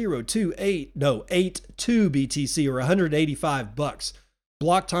 0.82 BTC, or $185.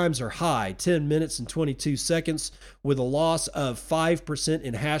 Block times are high, 10 minutes and 22 seconds. With a loss of 5%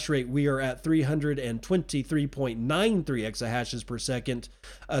 in hash rate, we are at 323.93 exahashes per second.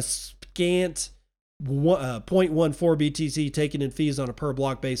 A scant 0.14 BTC taken in fees on a per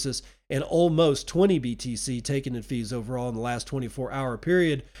block basis, and almost 20 BTC taken in fees overall in the last 24-hour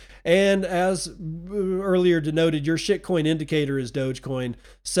period. And as earlier denoted, your shitcoin indicator is Dogecoin,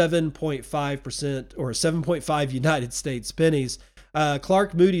 7.5% or 7.5 United States pennies.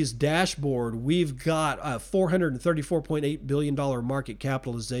 Clark Moody's dashboard, we've got a $434.8 billion market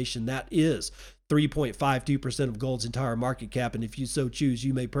capitalization. That is 3.52% of gold's entire market cap. And if you so choose,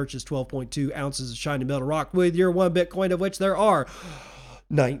 you may purchase 12.2 ounces of shiny metal rock with your one Bitcoin, of which there are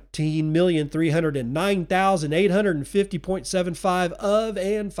 19,309,850.75 of,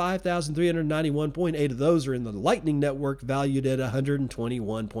 and 5,391.8 of those are in the Lightning Network, valued at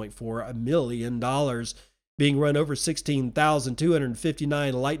 $121.4 million. Being run over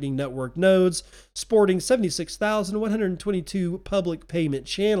 16,259 Lightning Network nodes, sporting 76,122 public payment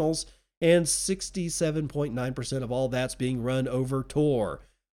channels, and 67.9% of all that's being run over Tor.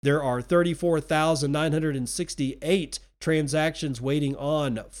 There are 34,968 transactions waiting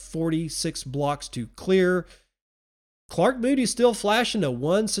on 46 blocks to clear. Clark Moody's still flashing a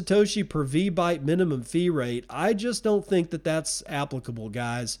 1 Satoshi per V-byte minimum fee rate. I just don't think that that's applicable,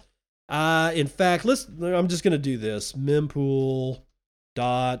 guys. In fact, I'm just going to do this.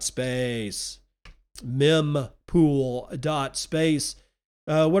 Mempool.space. Mempool.space.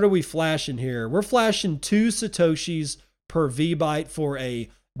 What are we flashing here? We're flashing 2 Satoshis per V-byte for a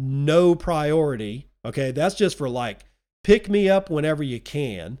no priority. Okay, that's just for like pick me up whenever you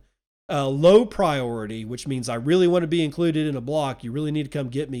can. Low priority, which means I really want to be included in a block, you really need to come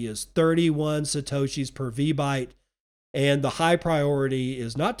get me, is 31 Satoshis per V-byte. And the high priority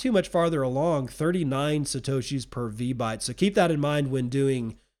is not too much farther along, 39 Satoshis per V-byte. So keep that in mind when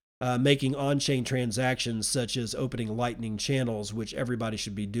doing making on-chain transactions, such as opening Lightning channels, which everybody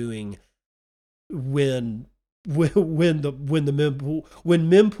should be doing when mempools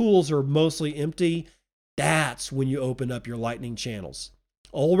are mostly empty. That's when you open up your Lightning channels.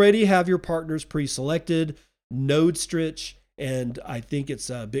 Already have your partners pre-selected, NodeStritch, and I think it's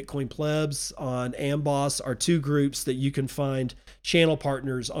Bitcoin Plebs on Amboss are 2 groups that you can find channel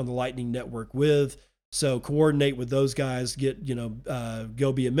partners on the Lightning Network with. So coordinate with those guys,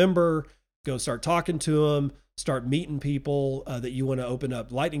 go be a member, go start talking to them, start meeting people that you want to open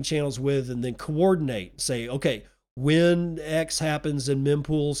up Lightning channels with, and then coordinate. Say, okay, when X happens and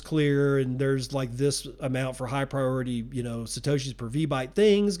mempool's clear and there's like this amount for high priority, Satoshis per VByte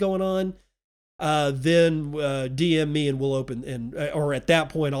things going on, then DM me and we'll open, or at that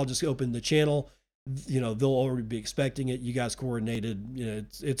point, I'll just open the channel. They'll already be expecting it. You guys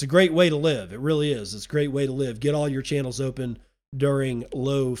coordinated. It's a great way to live. It really is. It's a great way to live. Get all your channels open during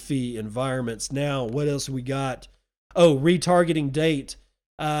low fee environments. Now, what else we got? Oh, retargeting date.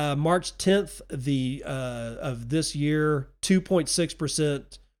 March 10th of this year,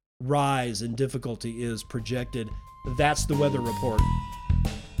 2.6% rise in difficulty is projected. That's the weather report.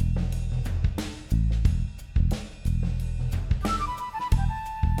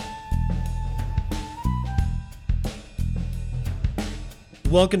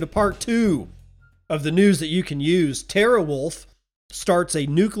 Welcome to part 2 of the news that you can use. TeraWulf starts a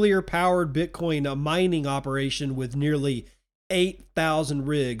nuclear-powered Bitcoin mining operation with nearly 8,000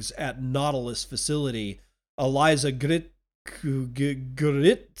 rigs at Nautilus facility. Eliza Gritzi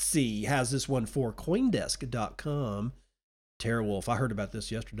has this one for Coindesk.com. TeraWulf, I heard about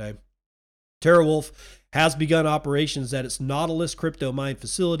this yesterday. TeraWulf has begun operations at its Nautilus crypto mine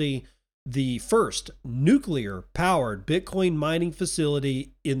facility, the first nuclear-powered Bitcoin mining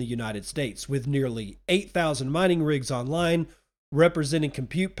facility in the United States, with nearly 8,000 mining rigs online, representing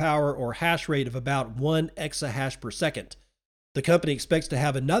compute power or hash rate of about 1 exahash per second. The company expects to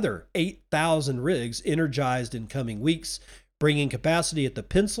have another 8,000 rigs energized in coming weeks, bringing capacity at the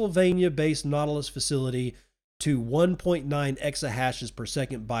Pennsylvania-based Nautilus facility to 1.9 exahashes per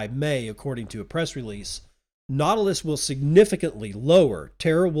second by May, according to a press release. Nautilus will significantly lower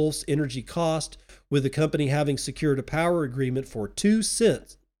TeraWulf's energy cost, with the company having secured a power agreement for 2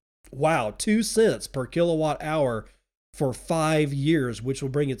 cents. Wow, 2 cents per kilowatt hour for 5 years, which will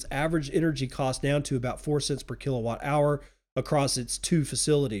bring its average energy cost down to about 4 cents per kilowatt hour across its 2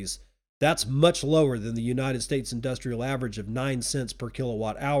 facilities. That's much lower than the United States industrial average of 9 cents per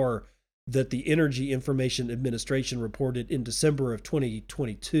kilowatt hour that the Energy Information Administration reported in December of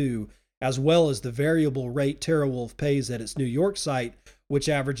 2022, as well as the variable rate TeraWulf pays at its New York site, which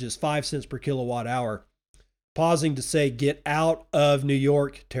averages 5 cents per kilowatt hour. Pausing to say, get out of New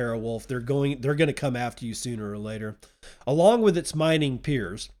York, TeraWulf. They're going to come after you sooner or later. Along with its mining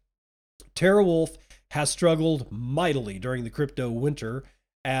peers, TeraWulf has struggled mightily during the crypto winter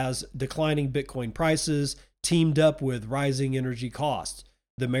as declining Bitcoin prices teamed up with rising energy costs.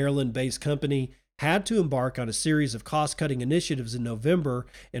 The Maryland-based company had to embark on a series of cost-cutting initiatives in November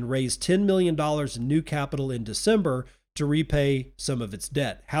and raise $10 million in new capital in December to repay some of its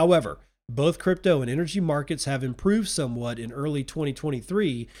debt. However, both crypto and energy markets have improved somewhat in early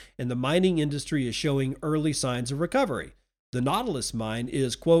 2023, and the mining industry is showing early signs of recovery. The Nautilus mine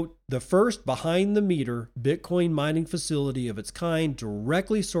is, quote, the first behind-the-meter Bitcoin mining facility of its kind,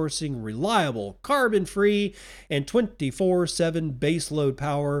 directly sourcing reliable, carbon-free, and 24/7 baseload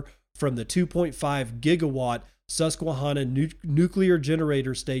power from the 2.5 gigawatt Susquehanna nuclear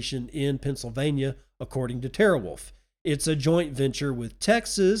generator station in Pennsylvania, according to TeraWulf. It's a joint venture with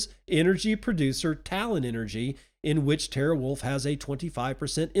Texas energy producer Talen Energy, in which TeraWulf has a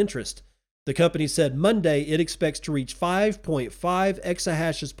 25% interest. The company said Monday it expects to reach 5.5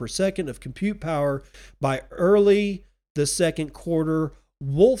 exahashes per second of compute power by early the second quarter.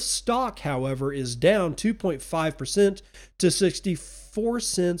 Wolf stock, however, is down 2.5% to 64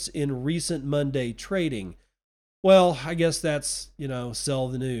 cents in recent Monday trading. Well, I guess that's, sell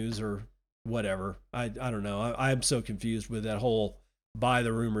the news or whatever. I don't know. I'm so confused with that whole buy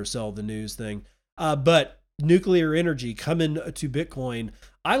the rumor, sell the news thing. But nuclear energy coming to Bitcoin.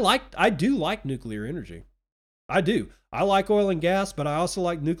 I do like nuclear energy. I do. I like oil and gas, but I also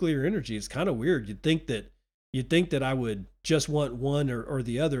like nuclear energy. It's kind of weird. You'd think that I would just want one or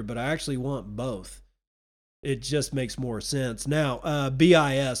the other, but I actually want both. It just makes more sense. Now,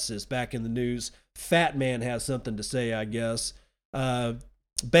 BIS is back in the news. Fat Man has something to say, I guess.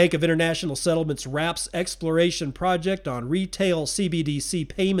 Bank of International Settlements wraps exploration project on retail CBDC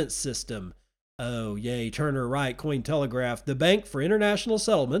payment system. Oh, yay. Turner Wright, Cointelegraph. The Bank for International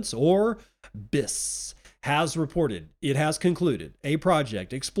Settlements, or BIS, has reported it has concluded a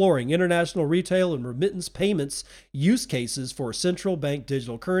project exploring international retail and remittance payments use cases for central bank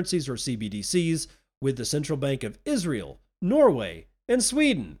digital currencies, or CBDCs, with the Central Bank of Israel, Norway, and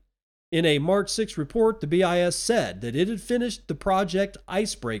Sweden. In a March 6 report, the BIS said that it had finished the project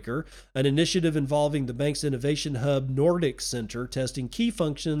Icebreaker, an initiative involving the bank's innovation hub Nordic Center, testing key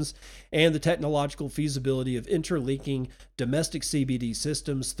functions and the technological feasibility of interlinking domestic CBD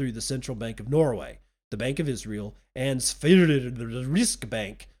systems through the Central Bank of Norway, the Bank of Israel, and Sveriges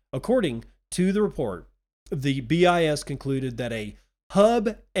Riksbank, according to the report. The BIS concluded that a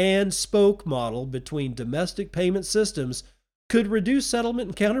hub and spoke model between domestic payment systems could reduce settlement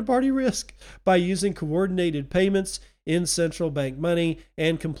and counterparty risk by using coordinated payments in central bank money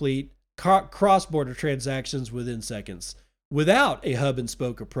and complete cross-border transactions within seconds. Without a hub and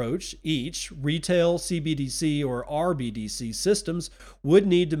spoke approach, each retail, CBDC, or RBDC systems would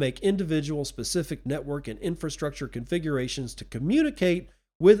need to make individual specific network and infrastructure configurations to communicate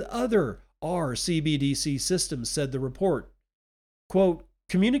with other RCBDC systems, said the report. Quote,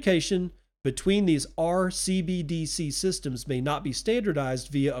 communication between these RCBDC systems may not be standardized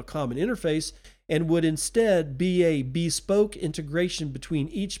via a common interface and would instead be a bespoke integration between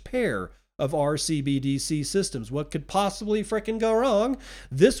each pair of RCBDC systems. What could possibly frickin' go wrong?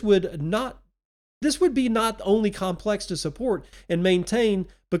 This would be not only complex to support and maintain,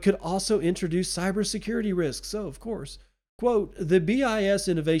 but could also introduce cybersecurity risks. So, of course, quote, the BIS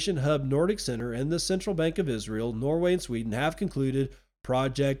Innovation Hub Nordic Center and the Central Bank of Israel, Norway, and Sweden have concluded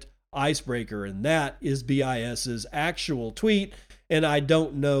Project Icebreaker, and that is BIS's actual tweet, and I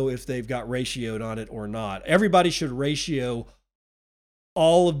don't know if they've got ratioed on it or not. Everybody should ratio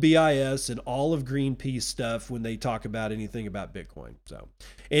all of BIS and all of Greenpeace stuff when they talk about anything about Bitcoin. So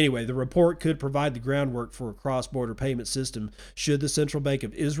anyway, the report could provide the groundwork for a cross-border payment system should the Central Bank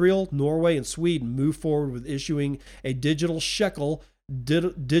of Israel, Norway, and Sweden move forward with issuing a digital shekel,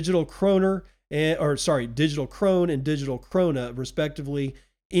 digital krone and digital krona, respectively.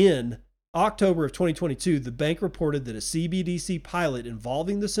 In October of 2022, the bank reported that a CBDC pilot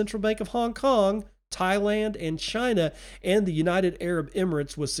involving the Central Bank of Hong Kong, Thailand, and China and the United Arab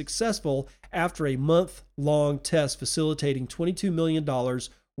Emirates was successful after a month-long test facilitating $22 million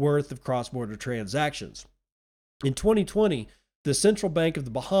worth of cross-border transactions. In 2020, the Central Bank of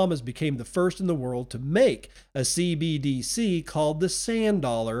the Bahamas became the first in the world to make a CBDC called the Sand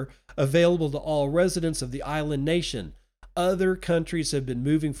Dollar available to all residents of the island nation. Other countries have been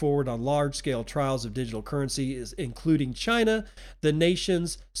moving forward on large-scale trials of digital currency, including China. The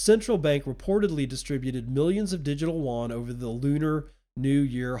nation's central bank reportedly distributed millions of digital yuan over the Lunar New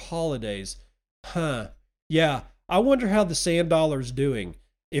Year holidays. Yeah, I wonder how the Sand Dollar's doing.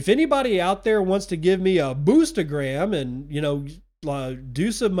 If anybody out there wants to give me a boostagram and,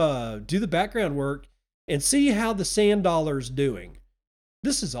 do the background work and see how the Sand Dollar's doing.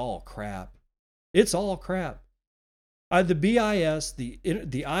 This is all crap. It's all crap. The BIS, the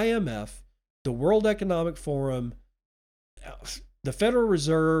IMF, the World Economic Forum, the Federal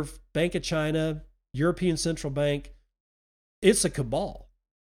Reserve, Bank of China, European Central Bank, it's a cabal.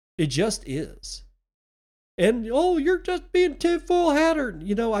 It just is. And, you're just being tinfoil hatter.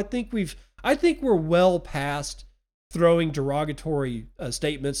 I think we're well past throwing derogatory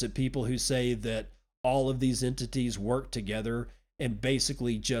statements at people who say that all of these entities work together and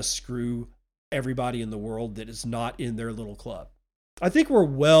basically just screw everybody in the world that is not in their little club. I think we're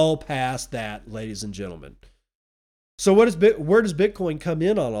well past that, ladies and gentlemen. So where does Bitcoin come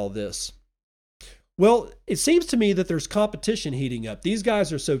in on all this? Well, it seems to me that there's competition heating up. These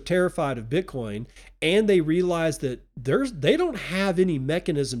guys are so terrified of Bitcoin, and they realize that they don't have any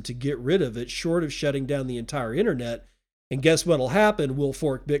mechanism to get rid of it short of shutting down the entire internet. And guess what'll happen? We'll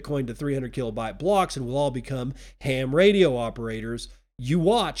fork Bitcoin to 300 kilobyte blocks and we'll all become ham radio operators. You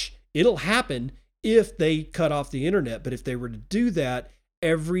watch. It'll happen if they cut off the internet. But if they were to do that,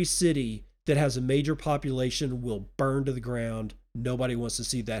 every city that has a major population will burn to the ground. Nobody wants to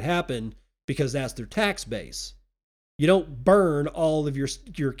see that happen because that's their tax base. You don't burn all of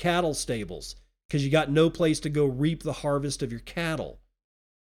your cattle stables because you got no place to go reap the harvest of your cattle.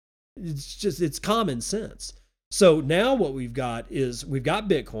 It's common sense. So now what we've got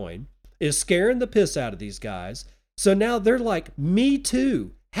Bitcoin is scaring the piss out of these guys. So now they're like, me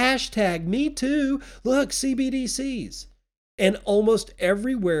too. Hashtag me too. Look, CBDCs. And almost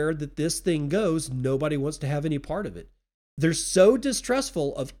everywhere that this thing goes, nobody wants to have any part of it. They're so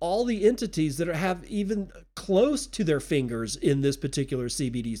distrustful of all the entities that have even close to their fingers in this particular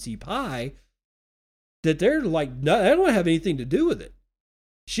CBDC pie that they're like, no, I don't want to have anything to do with it.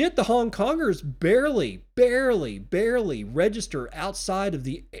 Shit, the Hong Kongers barely register outside of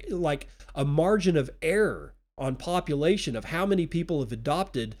a margin of error on population of how many people have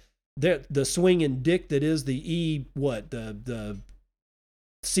adopted the swinging dick that is the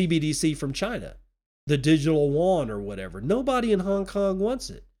CBDC from China, the digital yuan or whatever. Nobody in Hong Kong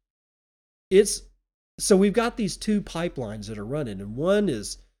wants it. So we've got these two pipelines that are running, and one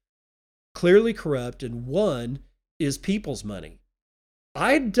is clearly corrupt and one is people's money.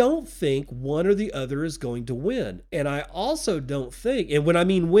 I don't think one or the other is going to win. And I also don't think, and when I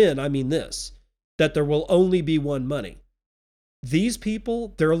mean win, I mean this, that there will only be one money. These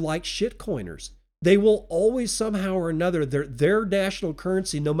people, they're like shitcoiners. They will always somehow or another, their national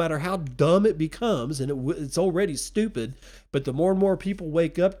currency, no matter how dumb it becomes, and it's already stupid, but the more and more people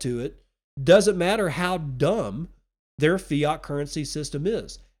wake up to it, doesn't matter how dumb their fiat currency system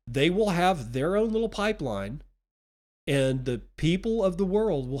is. They will have their own little pipeline, and the people of the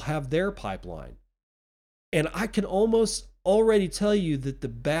world will have their pipeline. And I can almost already tell you that the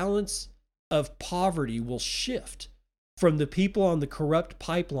balance of poverty will shift from the people on the corrupt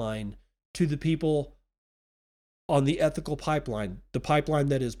pipeline to the people on the ethical pipeline, the pipeline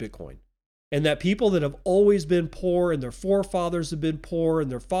that is Bitcoin. And that people that have always been poor, and their forefathers have been poor, and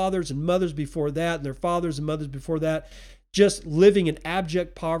their fathers and mothers before that, and their fathers and mothers before that, just living in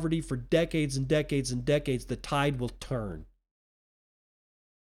abject poverty for decades and decades and decades, the tide will turn.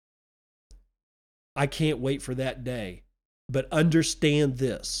 I can't wait for that day. But understand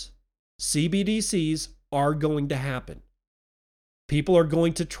this. CBDCs are going to happen. People are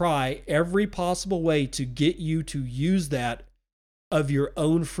going to try every possible way to get you to use that of your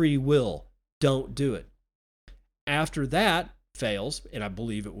own free will. Don't do it. After that fails, and I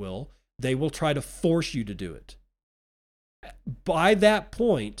believe it will, they will try to force you to do it. By that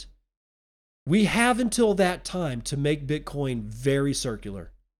point, we have until that time to make Bitcoin very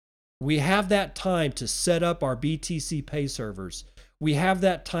circular. We have that time to set up our BTC Pay servers. We have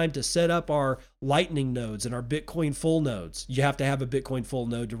that time to set up our Lightning nodes and our Bitcoin full nodes. You have to have a Bitcoin full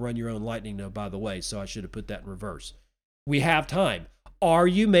node to run your own Lightning node, by the way, so I should have put that in reverse. We have time. Are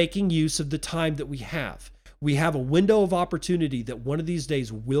you making use of the time that we have? We have a window of opportunity that one of these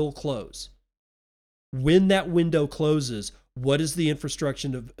days will close. When that window closes, what does the infrastructure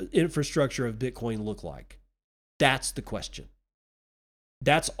of Bitcoin look like? That's the question.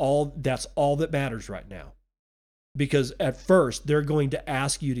 That's all that matters right now. Because at first, they're going to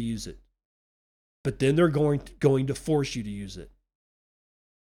ask you to use it. But then they're going to force you to use it.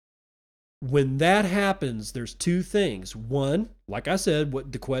 When that happens, there's two things. One, like I said,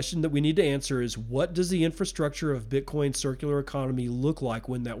 what the question that we need to answer is, what does the infrastructure of Bitcoin circular economy look like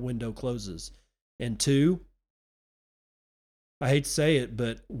when that window closes? And two, I hate to say it,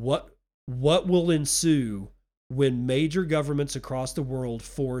 but what will ensue when major governments across the world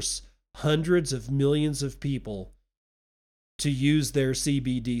force hundreds of millions of people to use their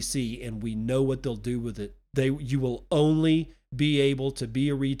CBDC, and we know what they'll do with it? You will only be able to be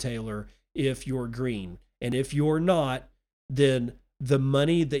a retailer if you're green. And if you're not, then the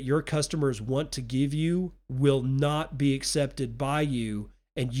money that your customers want to give you will not be accepted by you,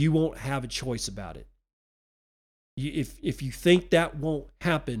 and you won't have a choice about it. If you think that won't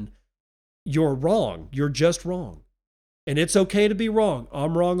happen, you're wrong. You're just wrong. And it's okay to be wrong.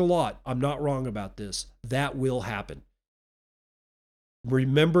 I'm wrong a lot. I'm not wrong about this. That will happen.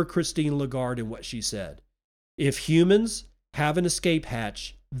 Remember Christine Lagarde and what she said. If humans have an escape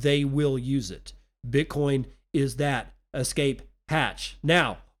hatch, they will use it. Bitcoin is that escape hatch.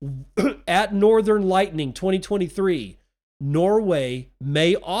 Now, at Northern Lightning 2023, Norway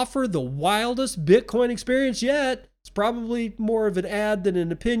may offer the wildest Bitcoin experience yet. It's probably more of an ad than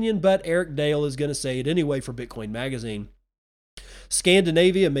an opinion, but Eric Dale is going to say it anyway for Bitcoin Magazine.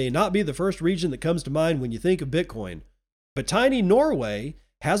 Scandinavia may not be the first region that comes to mind when you think of Bitcoin, but tiny Norway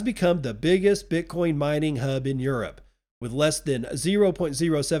has become the biggest Bitcoin mining hub in Europe. With less than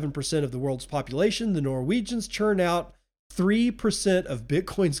 0.07% of the world's population, the Norwegians churn out 3% of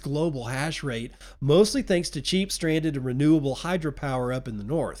Bitcoin's global hash rate, mostly thanks to cheap, stranded, and renewable hydropower up in the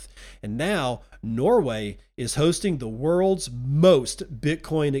north. And now, Norway is hosting the world's most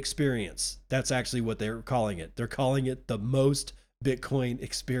Bitcoin experience. That's actually what they're calling it. They're calling it the most Bitcoin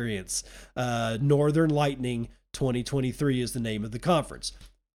experience. Northern Lightning 2023 is the name of the conference.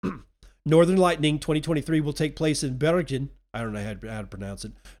 Northern Lightning 2023 will take place in Bergen. I don't know how to pronounce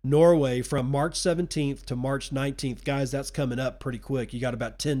it. Norway from March 17th to March 19th. Guys, that's coming up pretty quick. You got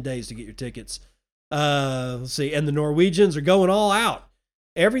about 10 days to get your tickets. Let's see. And the Norwegians are going all out.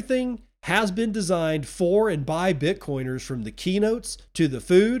 Everything has been designed for and by Bitcoiners, from the keynotes to the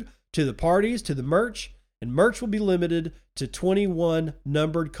food to the parties to the merch. And merch will be limited to 21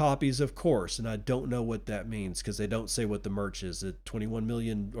 numbered copies, of course. And I don't know what that means because they don't say what the merch is. Is it 21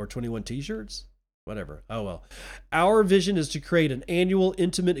 million or 21 t-shirts? Whatever. Oh, well. Our vision is to create an annual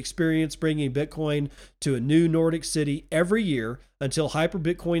intimate experience, bringing Bitcoin to a new Nordic city every year until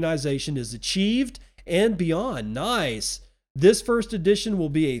hyper-Bitcoinization is achieved and beyond. Nice. This first edition will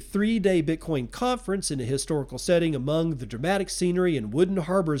be a 3-day Bitcoin conference in a historical setting among the dramatic scenery and wooden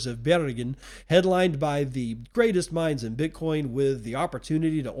harbors of Bergen, headlined by the greatest minds in Bitcoin, with the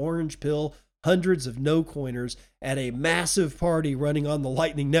opportunity to orange pill hundreds of no-coiners at a massive party running on the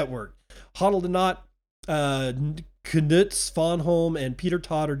Lightning Network. Hodl to not, Knut Svanholm and Peter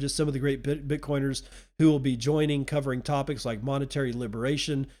Todd are just some of the great Bitcoiners who will be joining, covering topics like monetary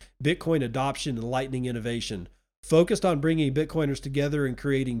liberation, Bitcoin adoption, and Lightning innovation. Focused on bringing Bitcoiners together and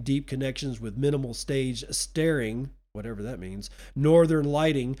creating deep connections with minimal stage staring, whatever that means, Northern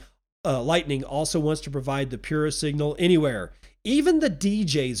Lightning also wants to provide the purest signal anywhere. Even the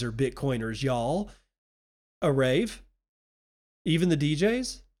DJs are Bitcoiners, y'all. A rave? Even the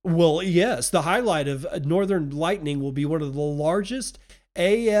DJs? Well, yes. The highlight of Northern Lightning will be one of the largest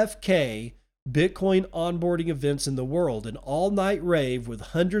AFK Bitcoin onboarding events in the world, an all-night rave with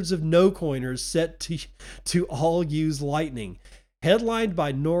hundreds of no-coiners set to all use Lightning. Headlined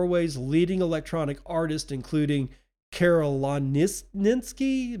by Norway's leading electronic artists, including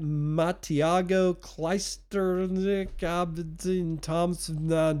Karolininsky, Matiago, Kleisternick,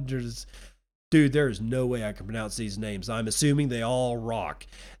 Thompson. Dude, there is no way I can pronounce these names. I'm assuming they all rock.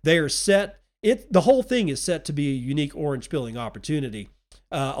 They are set. The whole thing is set to be a unique orange pilling opportunity.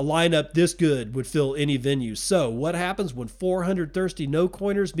 A lineup this good would fill any venue. So what happens when 400 thirsty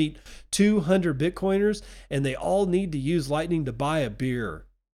no-coiners meet 200 Bitcoiners and they all need to use Lightning to buy a beer?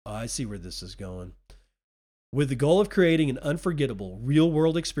 Oh, I see where this is going. With the goal of creating an unforgettable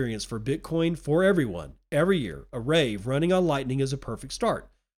real-world experience for Bitcoin for everyone, every year, a rave running on Lightning is a perfect start.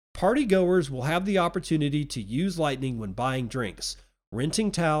 Party goers will have the opportunity to use Lightning when buying drinks, renting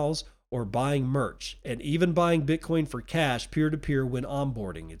towels, or buying merch, and even buying Bitcoin for cash peer-to-peer when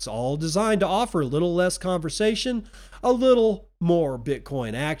onboarding. It's all designed to offer a little less conversation, a little more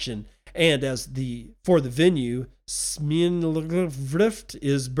Bitcoin action, and for the venue, Smedjevrift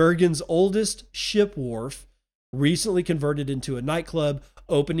is Bergen's oldest ship wharf, recently converted into a nightclub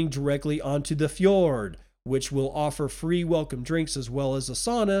opening directly onto the fjord, which will offer free welcome drinks as well as a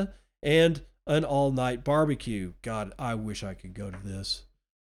sauna and an all-night barbecue. God, I wish I could go to this.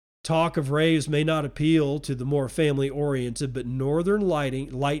 Talk of raves may not appeal to the more family-oriented, but Northern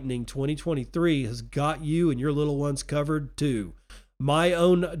Lightning 2023 has got you and your little ones covered too. My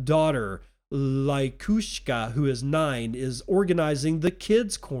own daughter, Lykushka, who is 9, is organizing the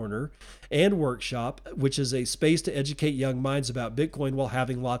Kids Corner and Workshop, which is a space to educate young minds about Bitcoin while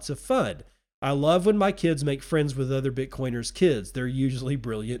having lots of fun. I love when my kids make friends with other Bitcoiners' kids. They're usually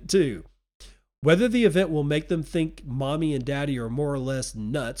brilliant too. Whether the event will make them think mommy and daddy are more or less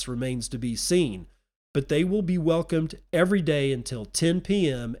nuts remains to be seen, but they will be welcomed every day until 10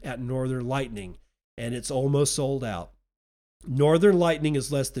 p.m. at Northern Lightning, and it's almost sold out. Northern Lightning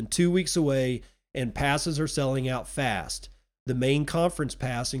is less than 2 weeks away, and passes are selling out fast. The main conference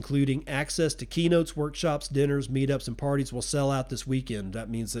pass, including access to keynotes, workshops, dinners, meetups, and parties, will sell out this weekend.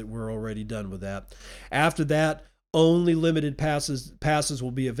 That means that we're already done with that. After that, only limited passes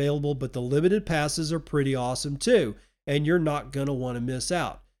will be available, but the limited passes are pretty awesome too, and you're not going to want to miss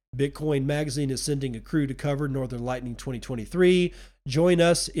out. Bitcoin Magazine is sending a crew to cover Northern Lightning 2023. Join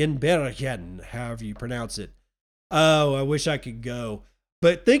us in Bergen, however you pronounce it. Oh, I wish I could go.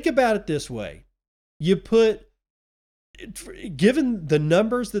 But think about it this way. Given the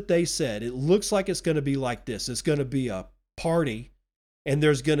numbers that they said, it looks like it's going to be like this. It's going to be a party, and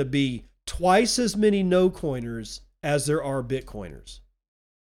there's going to be twice as many no-coiners as there are Bitcoiners,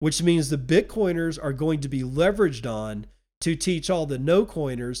 which means the Bitcoiners are going to be leveraged on to teach all the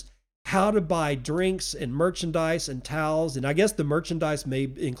no-coiners how to buy drinks and merchandise and towels. And I guess the merchandise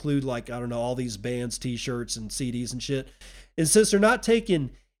may include, like, I don't know, all these bands, t-shirts and CDs and shit. And since they're not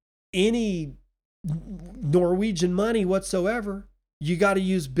taking any Norwegian money whatsoever, you got to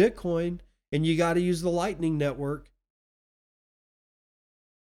use Bitcoin and you got to use the Lightning Network.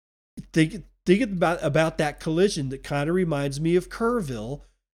 Think about that collision. That kind of reminds me of Kerrville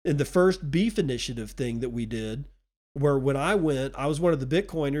in the first beef initiative thing that we did, where when I went, I was one of the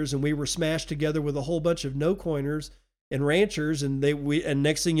Bitcoiners and we were smashed together with a whole bunch of no coiners and ranchers, and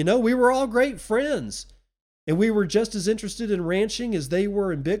next thing you know, we were all great friends. And we were just as interested in ranching as they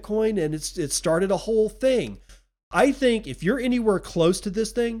were in Bitcoin, and it started a whole thing. I think if you're anywhere close to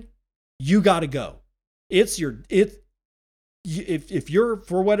this thing, you got to go. If you're,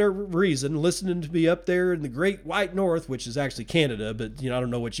 for whatever reason, listening to me up there in the Great White North, which is actually Canada, but I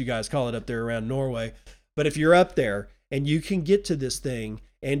don't know what you guys call it up there around Norway. But if you're up there and you can get to this thing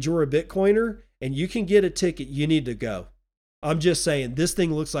and you're a Bitcoiner and you can get a ticket, you need to go. I'm just saying, this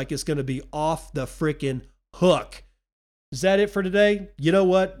thing looks like it's going to be off the freaking hook. Is that it for today? You know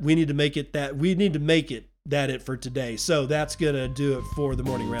what? We need to make it that it for today. So that's going to do it for the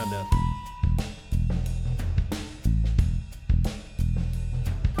morning roundup.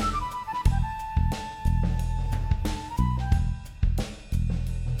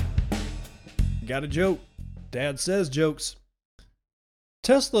 Got a joke. Dad says jokes.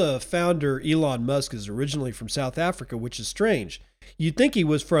 Tesla founder Elon Musk is originally from South Africa, which is strange. You'd think he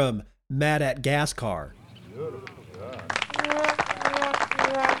was from Madagascar.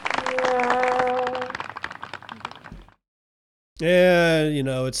 Yeah,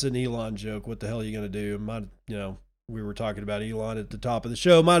 it's an Elon joke. What the hell are you going to do? We were talking about Elon at the top of the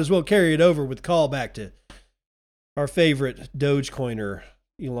show. Might as well carry it over with callback to our favorite Dogecoiner,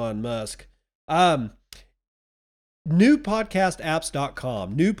 Elon Musk.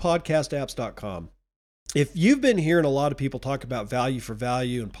 Newpodcastapps.com. If you've been hearing a lot of people talk about value for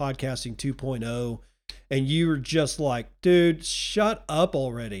value and podcasting 2.0, and you're just like, dude, shut up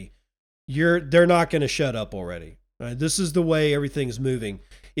already. They're not going to shut up already. Right? This is the way everything's moving.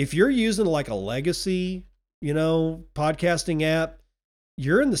 If you're using like a legacy, podcasting app,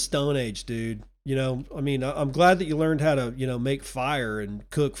 you're in the Stone Age, dude. I'm glad that you learned how to, make fire and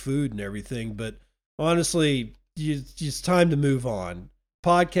cook food and everything, but honestly, it's time to move on.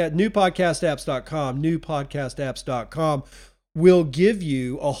 Newpodcastapps.com will give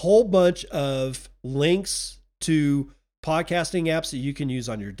you a whole bunch of links to podcasting apps that you can use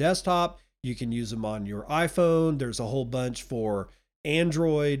on your desktop. You can use them on your iPhone. There's a whole bunch for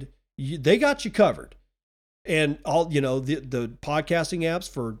Android. They got you covered. And all, the podcasting apps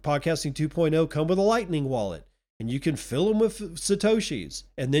for podcasting 2.0 come with a Lightning wallet, and you can fill them with Satoshis,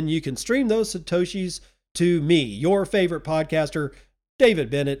 and then you can stream those Satoshis to me, your favorite podcaster, David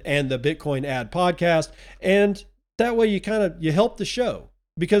Bennett, and the Bitcoin Ad Podcast. And that way you help the show,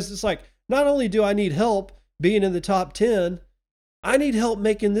 because it's like, not only do I need help being in the top 10, I need help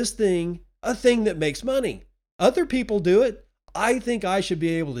making this thing a thing that makes money. Other people do it. I think I should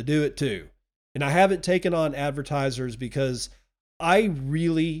be able to do it too. And I haven't taken on advertisers because I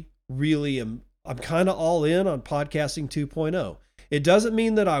really, really I'm kind of all in on podcasting 2.0. It doesn't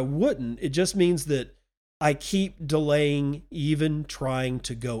mean that I wouldn't. It just means that I keep delaying even trying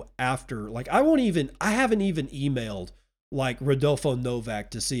to go after, like I haven't even emailed like Rodolfo Novak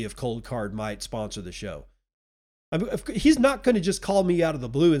to see if Cold Card might sponsor the show. He's not going to just call me out of the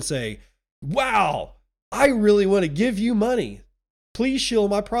blue and say, wow, I really want to give you money. Please shill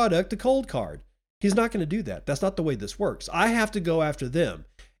my product to Cold Card. He's not going to do that. That's not the way this works. I have to go after them,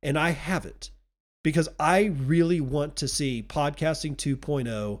 and I haven't, because I really want to see podcasting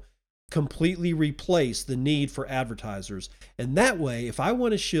 2.0 completely replace the need for advertisers. And that way, if I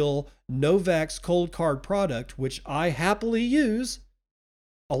want to shill Novak's Cold Card product, which I happily use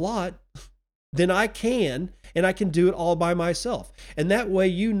a lot, then I can, and I can do it all by myself. And that way,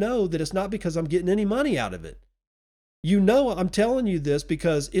 that it's not because I'm getting any money out of it. I'm telling you this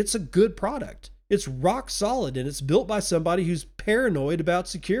because it's a good product. It's rock solid, and it's built by somebody who's paranoid about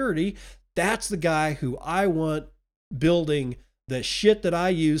security. That's the guy who I want building the shit that I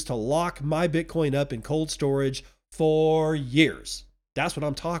use to lock my Bitcoin up in cold storage for years. That's what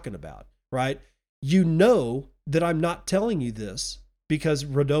I'm talking about, right? That I'm not telling you this because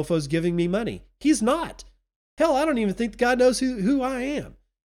Rodolfo's giving me money. He's not. Hell, I don't even think the guy knows who I am.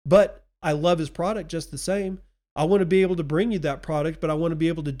 But I love his product just the same. I want to be able to bring you that product, but I want to be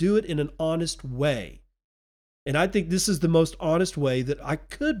able to do it in an honest way. And I think this is the most honest way that I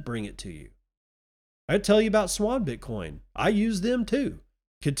could bring it to you. I'd tell you about Swan Bitcoin. I use them too.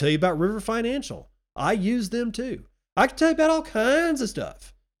 Could tell you about River Financial. I use them too. I could tell you about all kinds of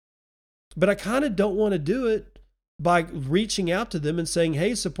stuff. But I kind of don't want to do it by reaching out to them and saying,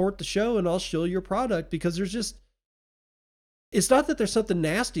 hey, support the show and I'll shill your product, because it's not that there's something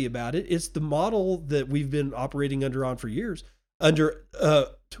nasty about it. It's the model that we've been operating for years.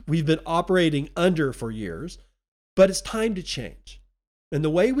 We've been operating under for years, but it's time to change. And the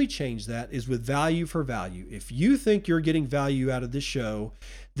way we change that is with value for value. If you think you're getting value out of this show,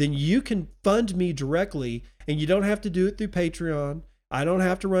 then you can fund me directly, and you don't have to do it through Patreon. I don't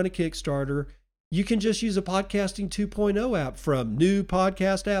have to run a Kickstarter. You can just use a podcasting 2.0 app from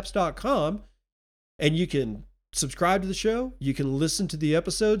newpodcastapps.com, and you can subscribe to the show. You can listen to the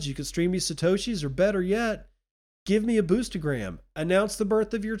episodes. You can stream me Satoshis, or better yet, give me a boostagram. Announce the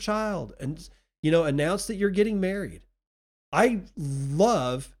birth of your child, and announce that you're getting married. I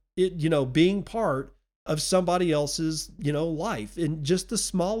love it, being part of somebody else's, life in just the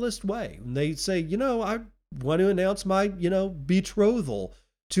smallest way. And they say, I want to announce my, betrothal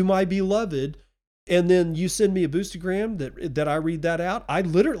to my beloved. And then you send me a boostagram that I read that out. I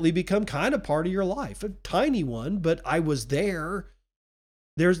literally become kind of part of your life, a tiny one, but I was there.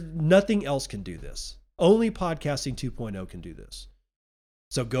 There's nothing else can do this. Only podcasting 2.0 can do this.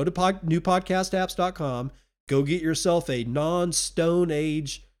 So go to newpodcastapps.com. Go get yourself a non-Stone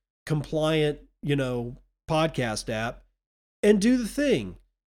Age compliant, podcast app, and do the thing.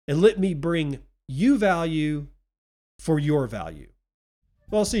 And let me bring you value for your value.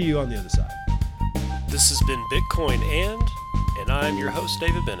 Well, I'll see you on the other side. This has been Bitcoin and I'm your host,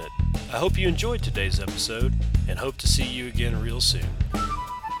 David Bennett. I hope you enjoyed today's episode and hope to see you again real soon.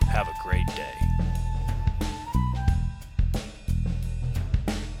 Have a great day.